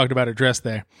mostly talking about her dress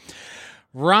there.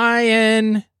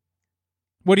 Ryan,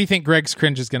 what do you think Greg's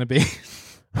cringe is going to be?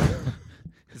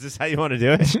 Is this how you want to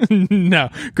do it? No,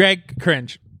 Greg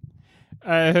cringe.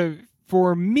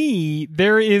 For me,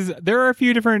 there are a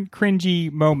few different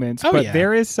cringy moments, Oh, but yeah.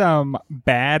 there is some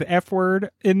bad F word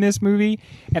in this movie,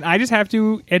 and I just have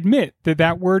to admit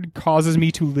that word causes me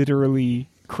to literally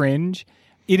cringe.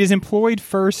 It is employed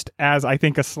first as, I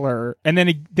think, a slur, and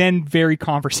then very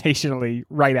conversationally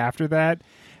right after that.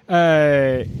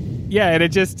 Yeah, and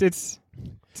it's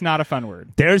not a fun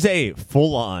word. There's a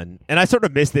full-on, and I sort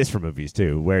of miss this from movies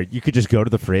too, where you could just go to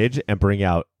the fridge and bring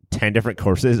out 10 different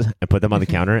courses and put them on the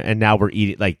counter, and now we're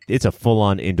eating, like, it's a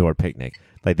full-on indoor picnic.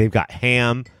 Like, they've got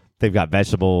ham, they've got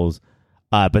vegetables,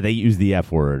 but they use the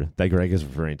F word that Greg is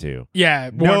referring to. Yeah,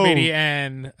 Warren No. Beatty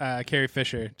and Carrie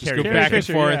Fisher just Carrie go Fisher. back and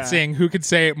Fisher, forth yeah. seeing who could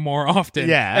say it more often.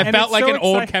 Yeah. It And felt it's like so an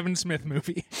old exciting. Kevin Smith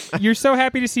movie. You're so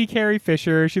happy to see Carrie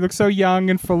Fisher. She looks so young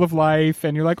and full of life,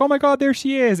 and you're like, oh my god, there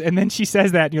she is. And then she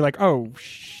says that, and you're like, oh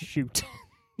shoot.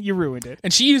 You ruined it.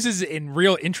 And she uses it in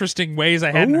real interesting ways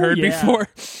I hadn't heard yeah. before.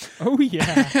 Oh,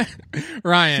 yeah.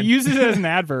 Ryan. She uses it as an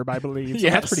adverb, I believe. So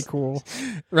Yes. that's pretty cool.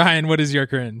 Ryan, what is your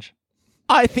cringe?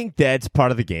 I think that's part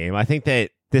of the game. I think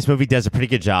that this movie does a pretty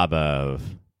good job of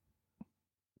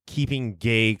keeping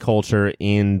gay culture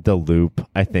in the loop,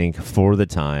 I think, for the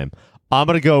time. I'm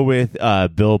going to go with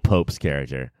Bill Pope's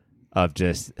character of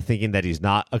just thinking that he's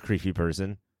not a creepy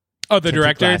person. Oh, the Tinted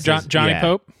director, glasses. Johnny Yeah.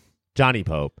 Pope? Johnny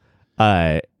Pope.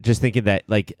 Just thinking that,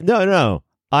 like, no,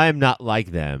 I am not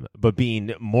like them, but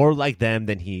being more like them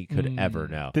than he could ever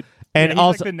know. And he's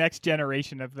also, like the next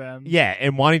generation of them. yeah,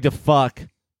 and wanting to fuck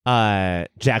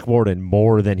Jack Warden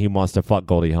more than he wants to fuck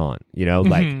Goldie Hawn. You know,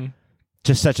 like,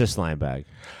 just such a slime bag.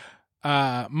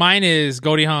 Mine is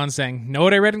Goldie Hawn saying, know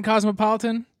what I read in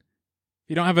Cosmopolitan? If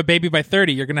you don't have a baby by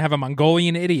 30, you're going to have a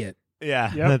Mongolian idiot.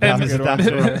 Yeah, Yep, that that's a was good one.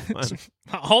 really fun.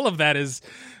 All of that is...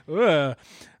 Ugh.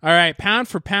 All right, pound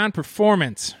for pound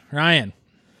performance. Ryan.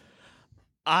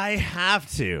 I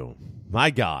have to.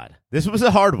 My God. This was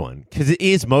a hard one because it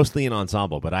is mostly an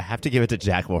ensemble, but I have to give it to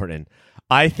Jack Warden.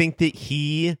 I think that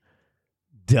he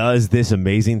does this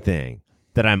amazing thing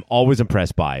that I'm always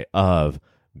impressed by of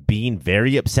being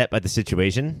very upset by the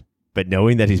situation, but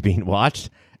knowing that he's being watched.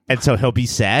 And so he'll be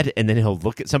sad and then he'll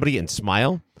look at somebody and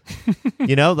smile.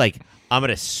 You know, like, I'm going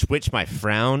to switch my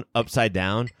frown upside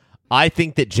down. I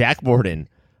think that Jack Warden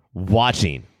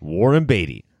watching Warren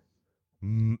Beatty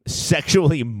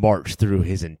sexually march through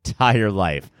his entire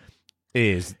life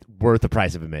is worth the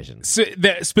price of admission. So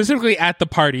specifically at the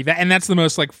party, and that's the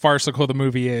most like farcical the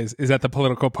movie is at the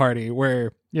political party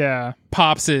where Yeah.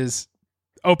 Pops is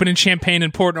opening champagne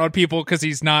and pouring on people because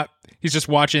he's just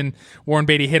watching Warren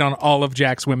Beatty hit on all of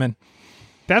Jack's women.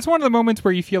 That's one of the moments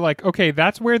where you feel like, okay,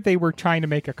 that's where they were trying to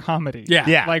make a comedy. Yeah.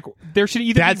 Yeah. Like, there should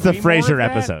either That's be the way more of Frasier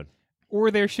that, episode.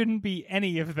 or there shouldn't be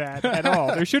any of that at all.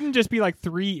 There shouldn't just be like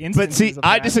 3 instances. see, of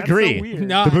I that. That's disagree. so weird.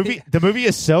 No. The movie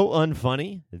is so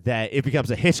unfunny that it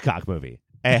becomes a Hitchcock movie.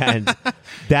 And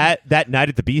that night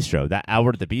at the bistro, that hour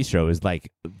at the bistro is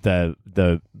like the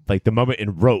moment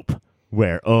in Rope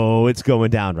where, oh, it's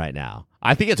going down right now.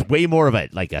 I think it's way more of a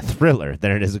thriller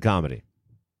than it is a comedy.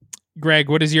 Greg,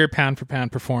 what is your pound for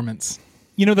pound performance?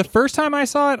 You know, the first time I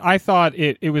saw it, I thought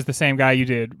it was the same guy you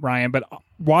did, Ryan. But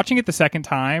watching it the second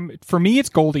time, for me, it's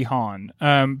Goldie Hawn.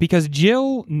 Because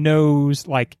Jill knows,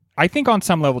 like, I think on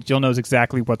some level, Jill knows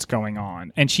exactly what's going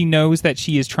on. And she knows that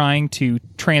she is trying to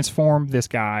transform this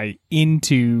guy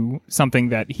into something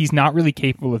that he's not really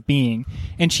capable of being.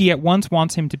 And she at once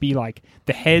wants him to be like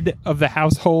the head of the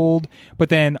household, but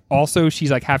then also she's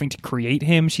like having to create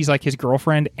him. She's like his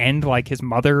girlfriend and like his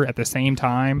mother at the same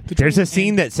time. There's a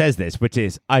scene that says this, which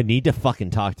is, I need to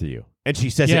fucking talk to you. And she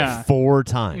says Yeah. it 4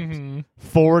 times.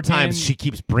 4 times And- she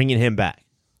keeps bringing him back.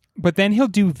 But then he'll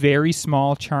do very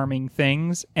small, charming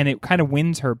things, and it kind of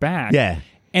wins her back. Yeah.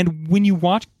 And when you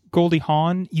watch Goldie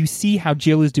Hawn, you see how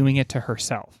Jill is doing it to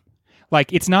herself.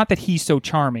 Like, it's not that he's so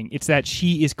charming, it's that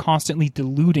she is constantly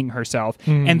deluding herself.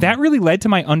 And that really led to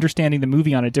my understanding the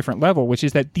movie on a different level, which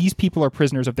is that these people are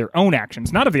prisoners of their own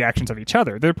actions, not of the actions of each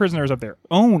other. They're prisoners of their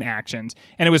own actions.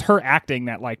 And it was her acting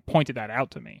that, like, pointed that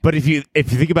out to me. But if you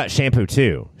think about Shampoo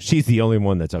 2, she's the only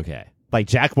one that's okay. Like,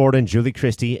 Jack Warden, Julie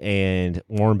Christie, and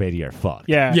Warren Beatty are fucked.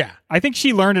 Yeah. Yeah. I think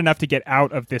she learned enough to get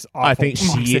out of this awful, I think she-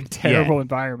 toxic, terrible yeah.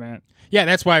 environment. Yeah,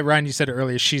 that's why, Ryan, you said it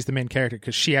earlier, she's the main character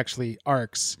because she actually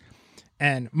arcs.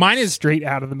 And mine is Straight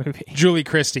out of the movie. Julie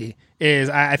Christie is,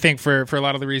 I think, for a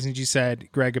lot of the reasons you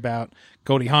said, Greg, about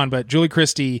Goldie Hawn, but Julie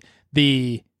Christie,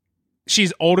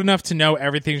 she's old enough to know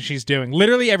everything she's doing.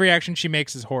 Literally every action she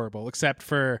makes is horrible, except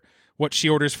for what she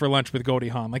orders for lunch with Goldie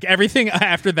Hawn. Like, everything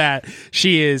after that,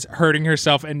 she is hurting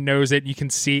herself and knows it. You can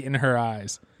see it in her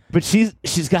eyes. But she's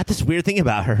got this weird thing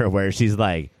about her where she's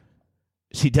like,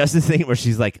 she does this thing where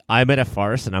she's like, I'm in a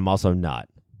farce and I'm also not.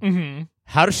 Mm-hmm.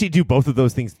 How does she do both of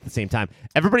those things at the same time?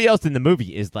 Everybody else in the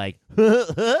movie is like,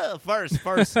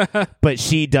 farce. But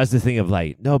she does the thing of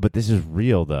like, no, but this is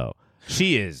real though.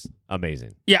 She is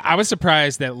amazing. Yeah, I was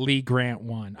surprised that Lee Grant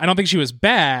won. I don't think she was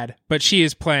bad, but she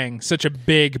is playing such a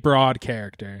big, broad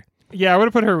character. Yeah, I would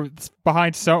have put her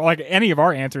behind like any of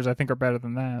our answers I think are better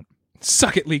than that.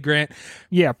 Suck it, Lee Grant.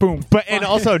 Yeah, boom. And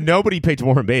also nobody picked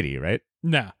Warren Beatty, right?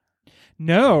 No.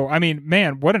 No, I mean,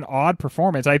 man, what an odd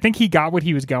performance. I think he got what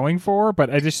he was going for, but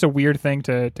it's just a weird thing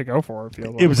to go for. It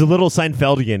feels like. It was a little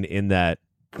Seinfeldian in that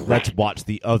let's watch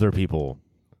the other people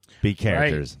be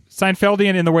characters.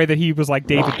 Seinfeldian in the way that he was like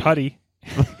David Putty.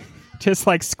 Just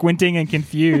like squinting and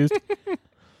confused. Yeah,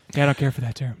 I don't care for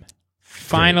that term.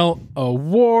 Final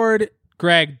award.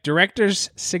 Greg, director's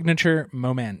signature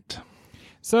moment.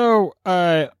 So,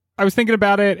 I was thinking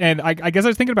about it, and I guess I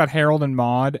was thinking about Harold and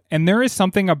Maude, and there is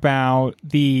something about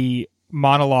the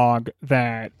monologue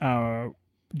that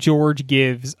George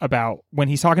gives about when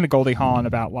he's talking to Goldie Hawn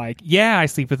about like, yeah, I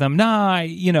sleep with them. Nah,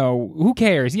 who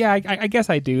cares? Yeah, I guess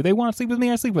I do. They want to sleep with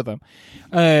me. I sleep with them.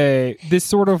 This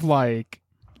sort of like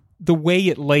the way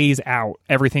it lays out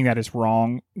everything that is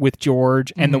wrong with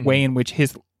George and the way in which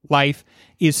his life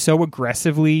is so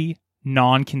aggressively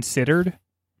non-considered.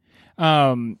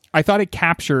 I thought it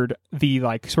captured the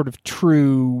like sort of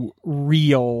true,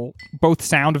 real, both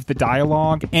sound of the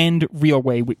dialogue and real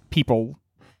way people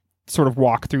sort of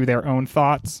walk through their own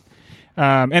thoughts.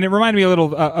 And it reminded me a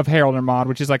little of Harold and Maude,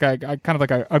 which is like a kind of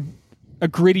like a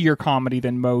grittier comedy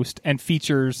than most and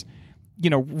features,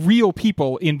 real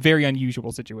people in very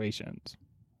unusual situations.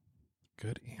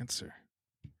 Good answer.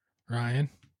 Ryan?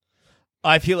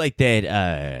 I feel like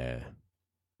that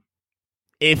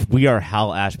if we are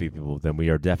Hal Ashby people, then we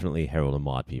are definitely Harold and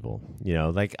Maude people.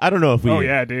 Like I don't know if we. Oh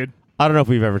yeah, dude. I don't know if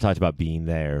we've ever talked about being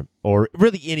there or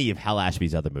really any of Hal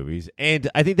Ashby's other movies, and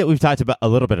I think that we've talked about a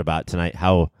little bit about tonight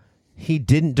how he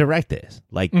didn't direct this.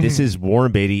 Like this is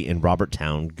Warren Beatty and Robert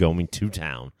Towne going to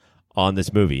town on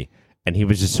this movie, and he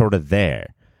was just sort of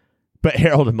there. But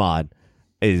Harold and Maude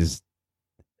is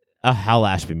a Hal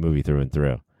Ashby movie through and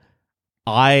through.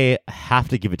 I have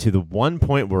to give it to the one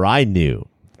point where I knew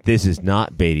this is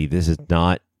not Beatty, this is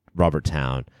not Robert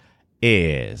Towne,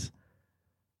 is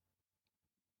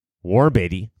Warren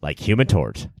Beatty, like Human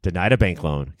Torch, denied a bank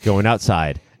loan, going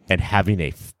outside and having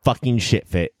a fucking shit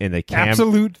fit in the camera.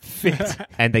 Absolute fit.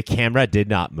 And the camera did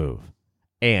not move.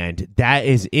 And that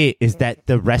is it, is that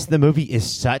the rest of the movie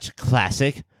is such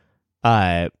classic,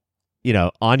 on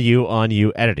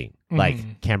you editing.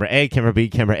 Like camera A, camera B,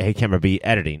 camera A, camera B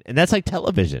editing. And that's like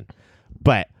television.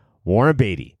 But Warren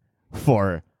Beatty,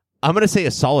 for, I'm going to say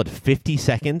a solid 50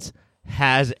 seconds,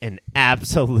 has an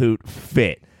absolute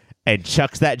fit and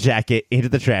chucks that jacket into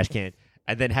the trash can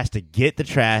and then has to get the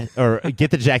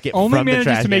jacket Only from the trash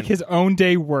manages to make can. his own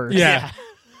day worse. Yeah.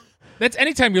 That's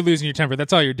anytime you're losing your temper.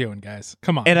 That's all you're doing, guys.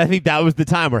 Come on. And I think that was the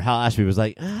time where Hal Ashby was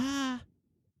like, why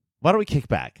don't we kick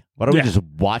back? Why don't we just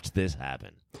watch this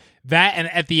happen? That, and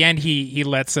at the end, he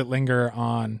lets it linger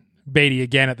on Beatty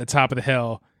again at the top of the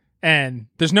hill. And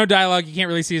there's no dialogue. You can't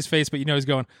really see his face, but he's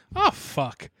going, oh,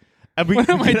 fuck. And What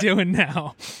am I doing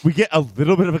now? We get a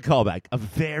little bit of a callback, a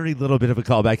very little bit of a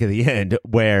callback at the end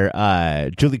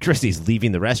where Julie Christie's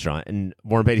leaving the restaurant and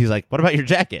Warren Beatty's like, what about your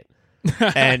jacket?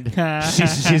 And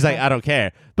she's like, I don't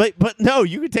care. But no,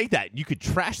 you could take that. You could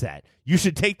trash that. You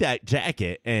should take that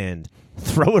jacket and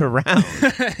throw it around.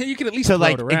 You can at least to throw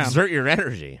it around. exert your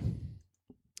energy.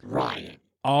 Ryan.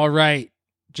 All right,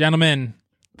 gentlemen,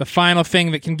 the final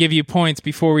thing that can give you points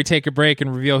before we take a break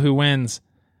and reveal who wins.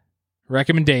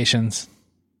 Recommendations.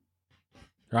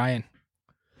 Ryan.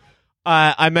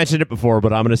 I mentioned it before,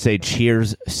 but I'm going to say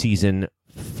Cheers season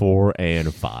 4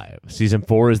 and 5. Season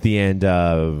 4 is the end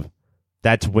of.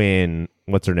 That's when.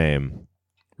 What's her name?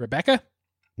 Rebecca?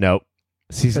 Nope.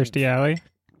 Kirstie Alley.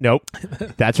 Nope.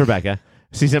 That's Rebecca.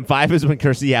 Season 5 is when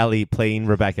Kirstie Alley playing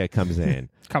Rebecca comes in.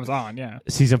 Comes on, yeah.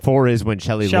 Season 4 is when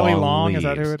Shelley Long is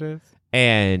that leaves. who it is?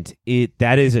 And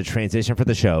that is a transition for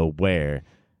the show where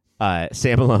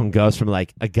Sam Malone goes from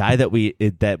like a guy that we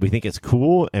think is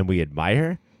cool and we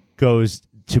admire goes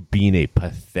to being a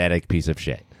pathetic piece of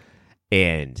shit.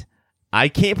 And I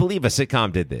can't believe a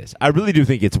sitcom did this. I really do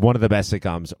think it's one of the best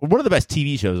sitcoms, one of the best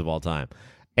TV shows of all time.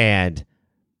 And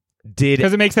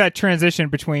because it makes that transition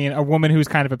between a woman who's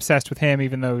kind of obsessed with him,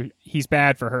 even though he's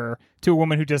bad for her, to a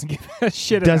woman who doesn't give a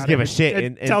shit. Doesn't give a shit,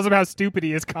 and tells him how stupid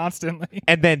he is constantly.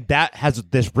 And then that has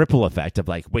this ripple effect of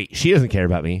like, wait, she doesn't care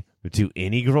about me. Do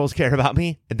any girls care about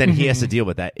me? And then he has to deal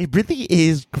with that. It really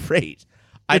is great.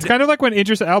 It's kind of like when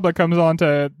Idris Elba comes on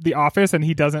to The Office and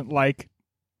he doesn't like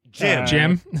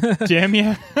Jim. Jim,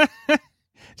 yeah.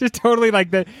 Just totally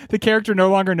like the character no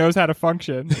longer knows how to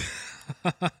function.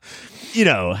 You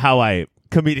know how I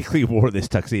comedically wore this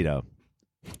tuxedo.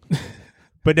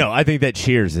 But no, I think that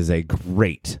Cheers is a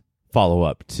great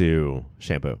follow-up to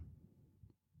Shampoo.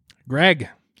 Greg.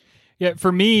 Yeah,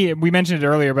 for me, we mentioned it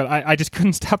earlier, but I just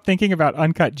couldn't stop thinking about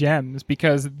Uncut Gems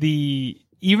because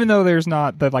even though there's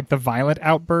not the violent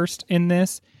outburst in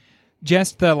this,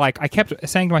 just I kept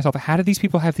saying to myself, how do these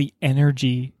people have the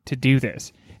energy to do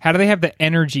this? How do they have the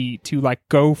energy to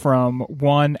go from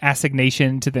one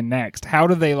assignation to the next? How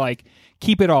do they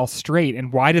keep it all straight,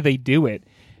 and why do they do it?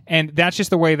 And that's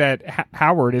just the way that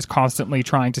Howard is constantly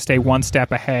trying to stay one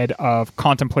step ahead of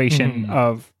contemplation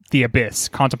of the abyss,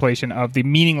 contemplation of the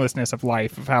meaninglessness of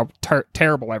life, of how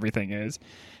terrible everything is.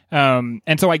 And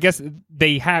so I guess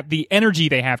they have the energy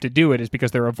they have to do it is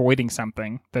because they're avoiding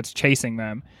something that's chasing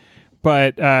them.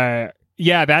 But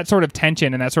yeah, that sort of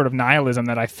tension and that sort of nihilism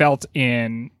that I felt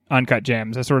in Uncut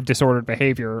Gems, that sort of disordered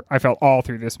behavior, I felt all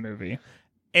through this movie.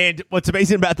 And what's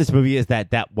amazing about this movie is that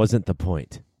wasn't the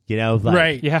point. You know, like,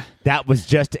 Right. Yeah. that was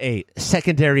just a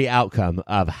secondary outcome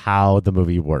of how the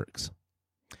movie works.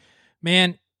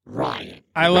 Man, Ryan.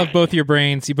 I love both your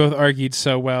brains. You both argued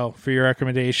so well for your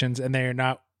recommendations, and they are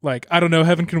not like, I don't know,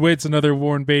 Heaven Can Wait's another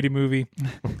Warren Beatty movie.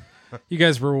 You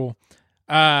guys rule.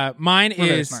 Mine We're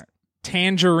very is smart.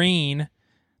 Tangerine.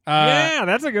 Yeah,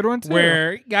 that's a good one, too.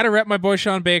 Where gotta rep my boy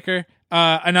Sean Baker.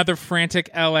 Another frantic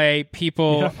LA.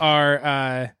 People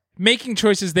are making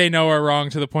choices they know are wrong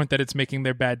to the point that it's making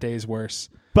their bad days worse.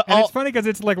 But And it's funny because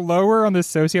it's like lower on the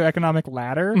socioeconomic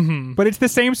ladder, but it's the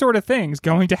same sort of things.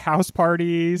 Going to house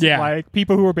parties, Yeah. like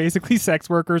people who are basically sex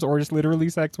workers or just literally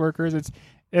sex workers. It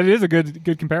is a good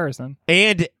comparison.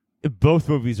 and both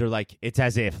movies are like, it's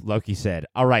as if Loki said,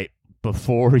 all right,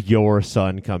 before your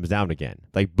sun comes down again.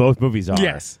 Like, both movies are.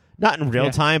 Yes. Not in real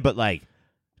Yeah. time, but like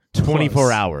 24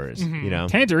 Close. hours, you know?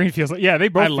 Tangerine feels like, yeah, they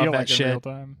both I love feel that like shit. in real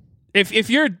time. If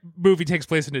your movie takes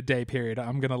place in a day period,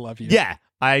 I'm gonna love you. Yeah,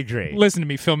 I agree. Listen to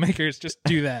me, filmmakers. Just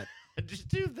do that. Just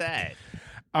do that.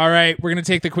 All right, we're gonna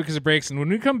take the quickest of breaks, and when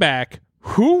we come back,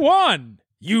 who won?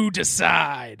 You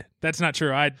decide. That's not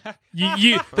true.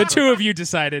 You, the two of you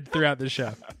decided throughout the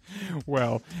show.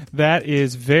 Well, that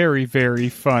is very, very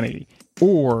funny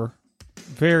or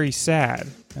very sad.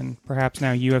 And perhaps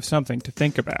now you have something to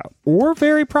think about. Or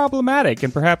very problematic,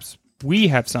 and perhaps we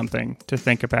have something to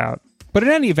think about. But in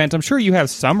any event, I'm sure you have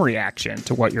some reaction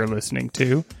to what you're listening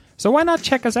to. So why not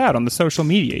check us out on the social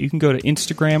media? You can go to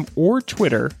Instagram or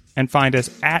Twitter and find us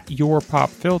at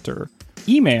YourPopFilter.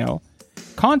 Email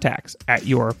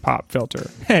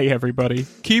contacts@YourPopFilter. Hey, everybody.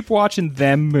 Keep watching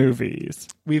them movies.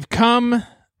 We've come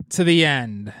to the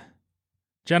end.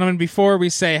 Gentlemen, before we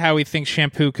say how we think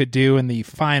Shampoo could do in the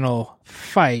final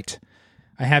fight,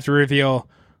 I have to reveal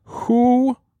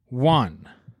who won.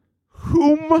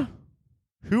 Who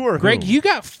or Greg, whom? you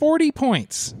got 40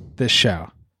 points this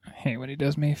show. I hate when he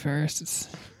does me first.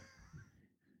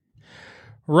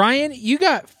 Ryan, you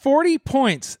got 40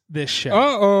 points this show.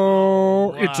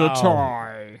 Uh-oh, it's a Wow.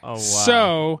 tie. Oh, wow.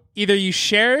 So either you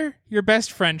share your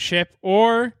best friendship,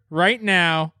 or right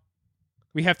now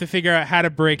we have to figure out how to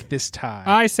break this tie.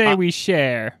 I say we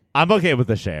share. I'm okay with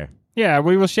the share. Yeah,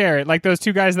 we will share it. Like those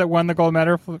two guys that won the gold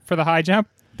medal for the high jump.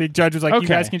 The judge was like, Okay. you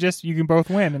guys you can both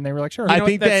win. And they were like, sure. I know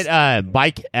think what, that's- that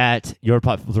Mike at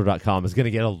yourpopfilter.com is going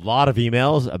to get a lot of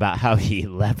emails about how he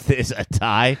left this a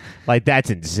tie. Like, that's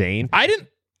insane. I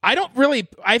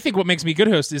think what makes me a good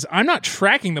host is I'm not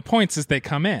tracking the points as they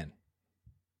come in.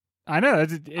 I know.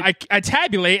 I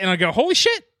tabulate and I go, holy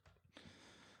shit.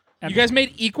 You guys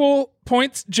made equal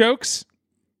points jokes.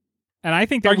 And I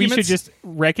think that we should Arguments? just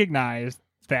recognize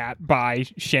that by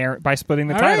splitting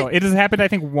the All title. right. It has happened, I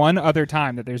think, one other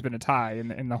time that there's been a tie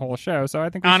in the whole show. So I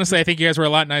think Honestly, I think you guys were a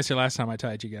lot nicer last time I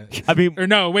tied you guys. I mean, Or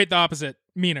no, wait, the opposite.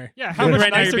 Meaner. Yeah, how much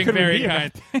right now nicer you're being could we very be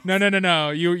kind. about No.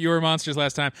 You were monsters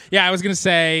last time. Yeah, I was gonna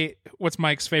say what's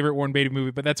Mike's favorite Warren Beatty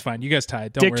movie, but that's fine. You guys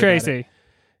tied. Don't Dick worry Tracy. About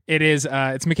it is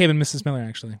it's McCabe and Mrs. Miller,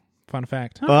 actually. Fun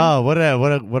fact. oh, what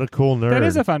a cool nerd. That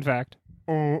is a fun fact.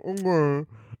 When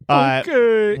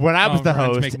I was Oh, the Ryan's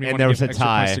host making me and wanna there was give a extra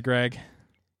points tie, to Greg.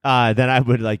 then I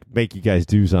would like make you guys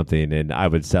do something, and I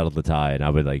would settle the tie, and I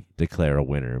would like declare a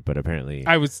winner. But apparently,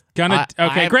 I was gonna.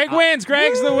 Okay, Greg wins.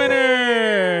 Greg's the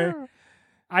winner.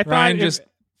 I thought Ryan if- just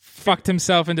fucked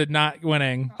himself into not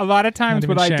winning. a lot of times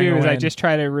Not what even I sharing do a is I win. just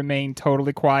try to remain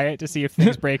totally quiet to see if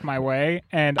things break my way.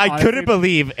 And I honestly, couldn't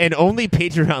believe, and only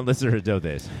Patreon listeners know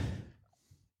this,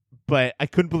 but I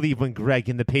couldn't believe when Greg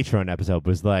in the Patreon episode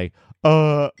was like,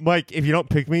 Mike, if you don't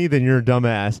pick me, then you're a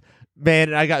dumbass.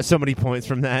 Man, I got so many points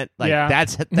from that. Like, Yeah.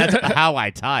 that's how I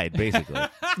tied, basically.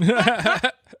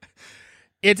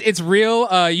 It's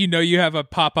real. You have a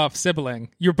pop-off sibling.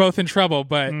 You're both in trouble,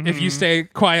 but if you stay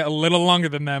quiet a little longer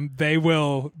than them, they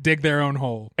will dig their own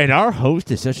hole. And our host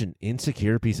is such an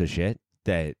insecure piece of shit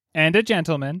that, and a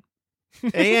gentleman.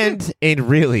 and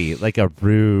really like a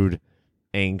rude,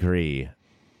 angry,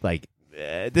 like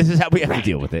this is how we have to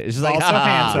deal with it. It's just like Also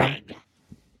handsome.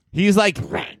 He's like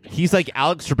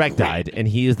Alex Trebek died, and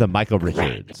he is the Michael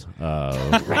Richards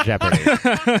of Jeopardy.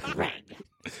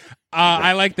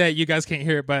 I like that you guys can't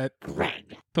hear it, but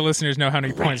the listeners know how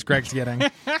many points Greg's getting.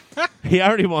 He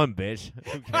already won, bitch.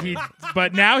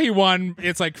 But now he won.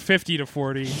 It's like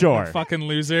 50-40. Sure. Fucking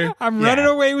loser. I'm Yeah. running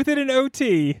away with it in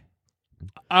OT.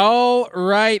 All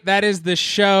right, that is the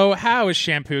show. How is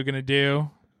Shampoo gonna do?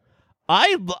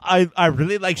 I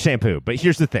really like Shampoo, but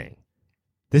here's the thing.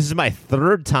 This is my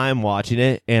third time watching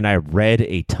it, and I read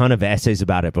a ton of essays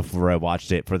about it before I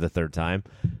watched it for the third time.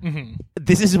 Mm-hmm.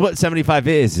 This is what 75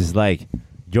 is like,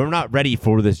 you're not ready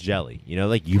for this jelly. You know,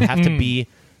 like, you have to be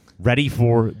ready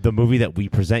for the movie that we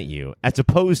present you, as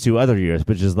opposed to other years,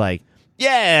 which is like,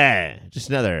 yeah, just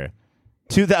another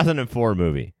 2004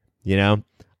 movie, you know?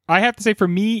 I have to say, for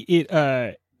me,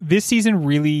 this season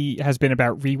really has been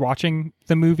about rewatching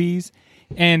the movies.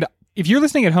 And if you're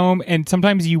listening at home and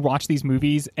sometimes you watch these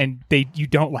movies and you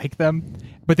don't like them,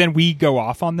 but then we go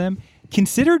off on them,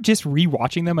 consider just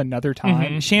rewatching them another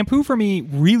time. Shampoo, for me,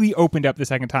 really opened up the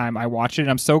second time I watched it,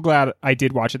 and I'm so glad I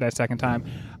did watch it that second time.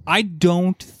 I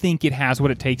don't think it has what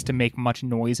it takes to make much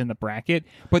noise in the bracket,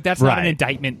 but that's not an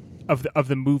indictment of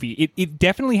the movie. It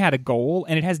definitely had a goal,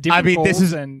 and it has different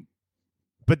goals.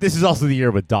 But this is also the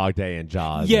year with Dog Day and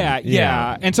Jaws.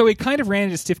 Yeah. And so it kind of ran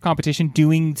into stiff competition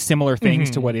doing similar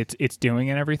things to what it's doing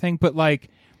and everything. But like,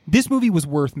 this movie was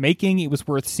worth making. It was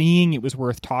worth seeing. It was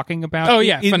worth talking about. Oh,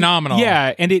 yeah. Phenomenal.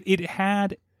 Yeah. And it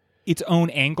had its own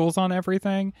angles on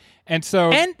everything. And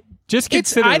so just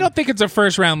consider. I don't think it's a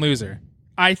first round loser.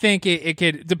 I think it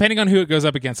could, depending on who it goes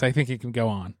up against, I think it can go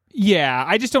on. Yeah.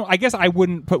 I just don't, I guess I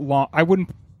wouldn't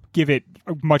give it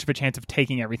much of a chance of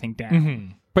taking everything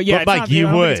down. But yeah, Mike, I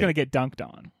don't think it's going to get dunked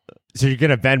on. So you're going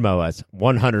to Venmo us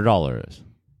 $100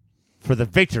 for the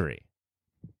victory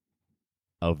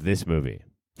of this movie.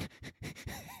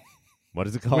 What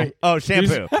is it called? Wait,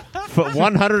 Shampoo.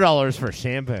 $100 for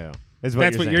Shampoo. That's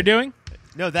what you're doing?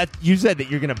 No, you said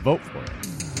that you're going to vote for it.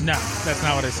 No, that's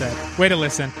not what I said. Way to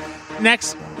listen.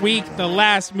 Next week, the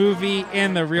last movie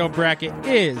in the real bracket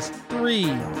is 3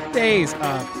 Days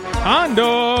of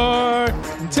Condor.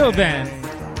 Until then,